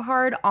Jess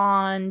Brohard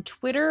on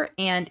Twitter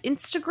and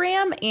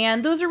Instagram,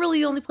 and those are really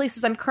the only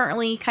places I'm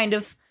currently kind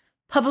of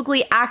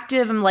publicly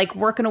active. I'm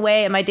working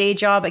away at my day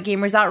job at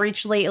Gamers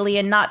Outreach lately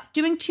and not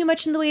doing too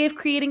much in the way of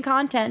creating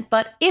content,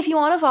 but if you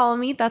want to follow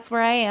me, that's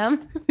where I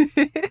am.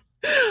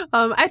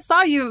 I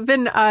saw you've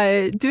been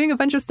doing a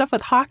bunch of stuff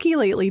with hockey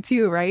lately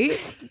too, right?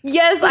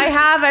 Yes, I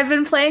have. I've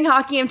been playing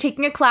hockey. I'm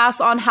taking a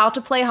class on how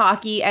to play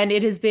hockey, and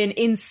it has been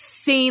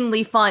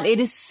insanely fun. It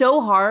is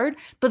so hard,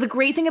 but the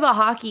great thing about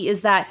hockey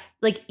is that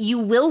you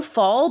will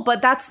fall,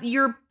 but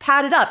you're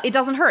padded up. It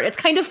doesn't hurt. It's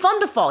kind of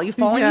fun to fall. You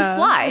fall and you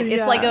slide.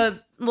 It's like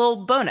a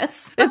little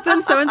bonus. It's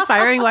been so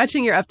inspiring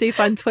watching your updates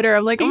on Twitter.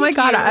 I'm like, oh my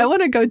God, I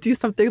want to go do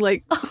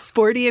something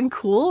sporty and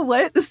cool.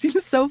 What? This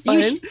seems so fun.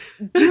 You should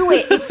do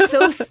it. It's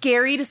so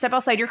scary to step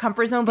outside your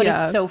comfort zone, but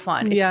it's so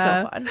fun. It's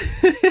so fun.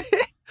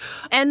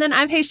 And then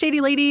I'm Hey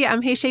Shady Lady.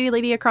 I'm Hey Shady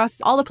Lady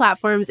across all the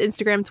platforms,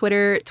 Instagram,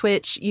 Twitter,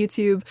 Twitch,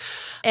 YouTube.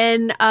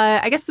 And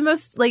I guess the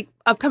most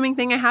upcoming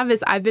thing I have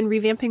is I've been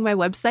revamping my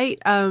website,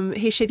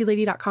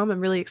 HeyShadyLady.com. I'm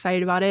really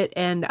excited about it.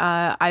 And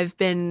I've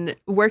been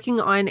working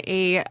on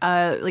a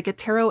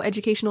tarot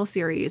educational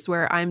series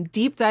where I'm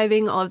deep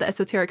diving all of the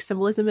esoteric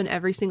symbolism in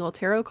every single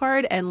tarot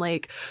card. And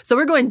so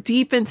we're going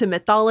deep into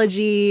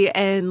mythology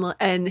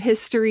and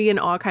history and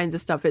all kinds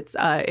of stuff.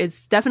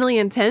 It's definitely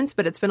intense,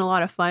 but it's been a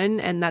lot of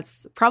fun. And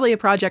that's probably a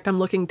project I'm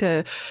looking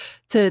to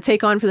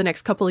take on for the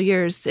next couple of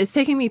years. It's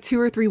taking me 2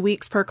 or 3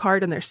 weeks per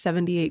card, and there's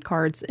 78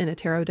 cards in a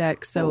tarot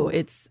deck, so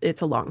it's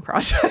a long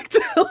project.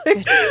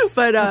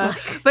 But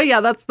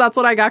yeah, that's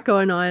what I got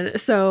going on.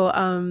 So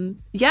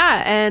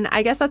and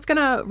I guess that's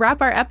gonna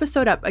wrap our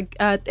episode up.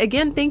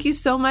 Again, thank you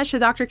so much to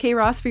Dr. K.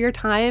 Ross for your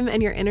time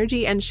and your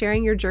energy and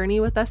sharing your journey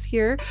with us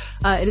here.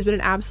 It has been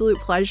an absolute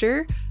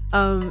pleasure.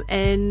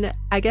 And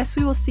I guess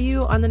we will see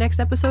you on the next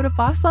episode of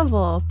Boss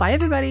Level. Bye,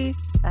 everybody.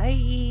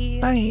 Bye.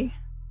 Bye.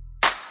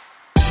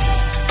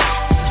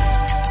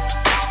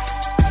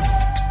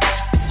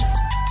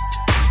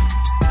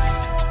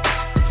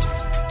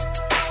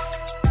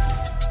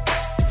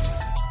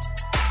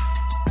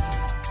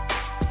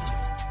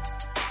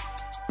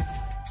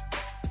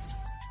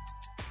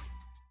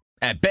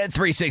 At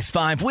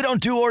Bet365, we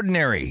don't do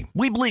ordinary.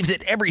 We believe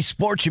that every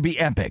sport should be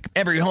epic.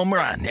 Every home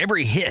run,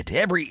 every hit,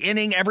 every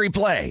inning, every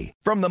play.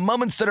 From the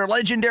moments that are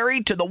legendary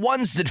to the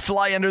ones that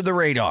fly under the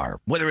radar.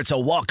 Whether it's a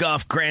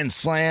walk-off grand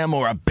slam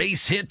or a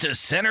base hit to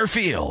center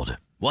field.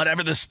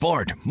 Whatever the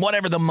sport,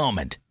 whatever the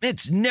moment.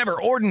 It's never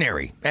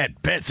ordinary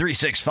at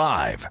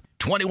Bet365.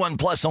 21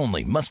 plus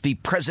only. Must be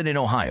present in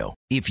Ohio.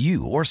 If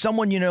you or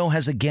someone you know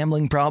has a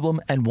gambling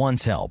problem and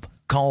wants help,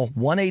 call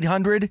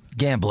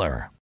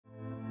 1-800-GAMBLER.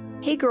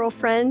 Hey,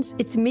 girlfriends,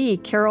 it's me,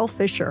 Carol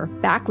Fisher,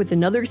 back with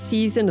another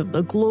season of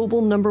the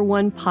global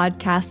 #1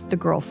 podcast, The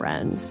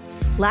Girlfriends.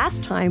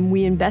 Last time,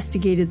 we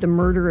investigated the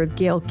murder of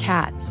Gail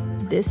Katz.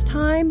 This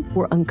time,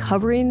 we're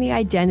uncovering the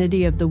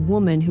identity of the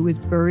woman who was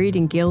buried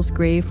in Gail's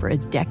grave for a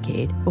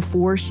decade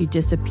before she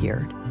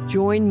disappeared.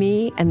 Join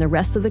me and the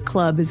rest of the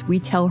club as we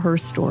tell her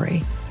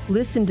story.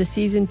 Listen to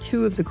Season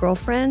 2 of The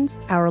Girlfriends,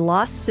 Our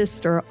Lost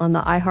Sister on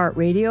the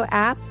iHeartRadio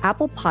app,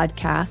 Apple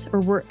Podcasts,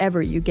 or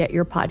wherever you get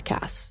your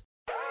podcasts.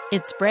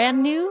 It's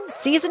brand new,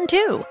 Season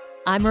 2.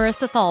 I'm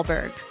Marissa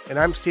Thalberg. And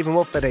I'm Stephen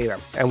Wolf Pereira.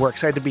 And we're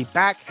excited to be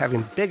back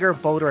having bigger,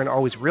 bolder, and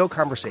always real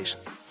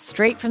conversations.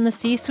 Straight from the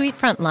C-suite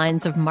front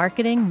lines of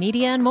marketing,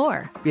 media, and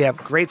more. We have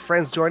great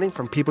friends joining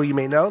from people you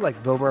may know, like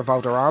Wilmer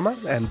Valderrama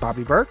and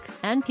Bobby Burke.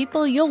 And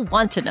people you'll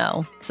want to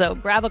know. So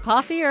grab a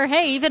coffee or,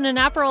 hey, even an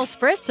Aperol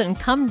Spritz and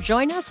come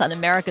join us on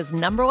America's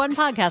 #1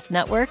 podcast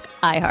network,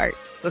 iHeart.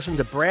 Listen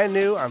to Brand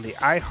New on the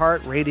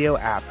iHeartRadio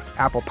app,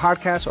 Apple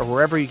Podcasts, or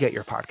wherever you get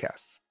your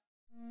podcasts.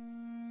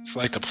 It's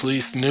like the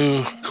police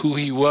knew who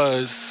he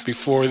was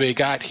before they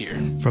got here.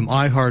 From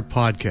iHeart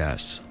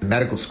Podcasts. The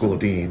medical school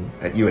dean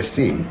at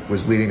USC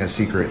was leading a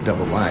secret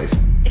double life.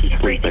 Is he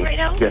breathing right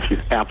now? Yes, he's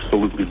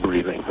absolutely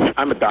breathing.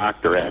 I'm a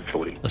doctor,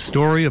 actually. A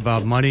story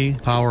about money,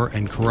 power,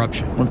 and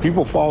corruption. When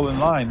people fall in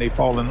line, they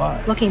fall in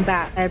line. Looking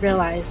back, I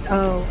realized,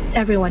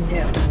 everyone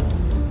knew.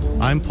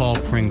 I'm Paul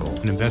Pringle,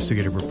 an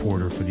investigative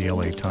reporter for the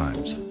LA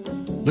Times.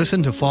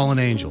 Listen to Fallen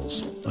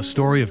Angels, a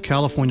story of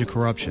California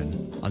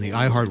corruption on the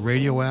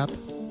iHeartRadio app,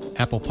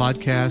 Apple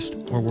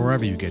Podcast, or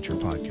wherever you get your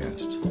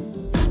podcasts.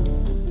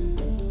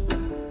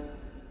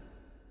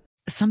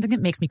 Something that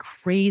makes me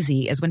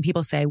crazy is when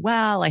people say,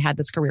 well, I had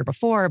this career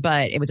before,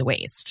 but it was a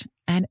waste.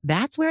 And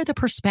that's where the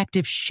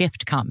perspective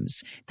shift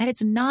comes, that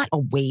it's not a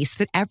waste,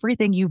 that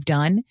everything you've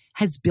done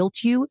has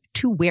built you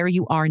to where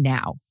you are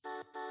now.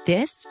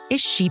 This is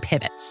She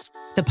Pivots,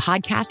 the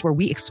podcast where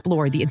we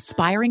explore the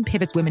inspiring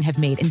pivots women have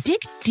made and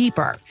dig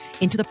deeper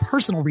into the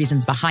personal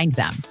reasons behind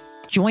them.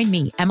 Join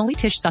me, Emily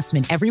Tish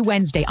Sussman, every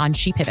Wednesday on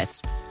She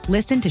Pivots.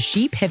 Listen to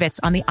She Pivots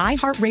on the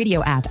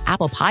iHeartRadio app,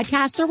 Apple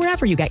Podcasts, or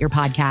wherever you get your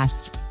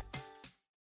podcasts.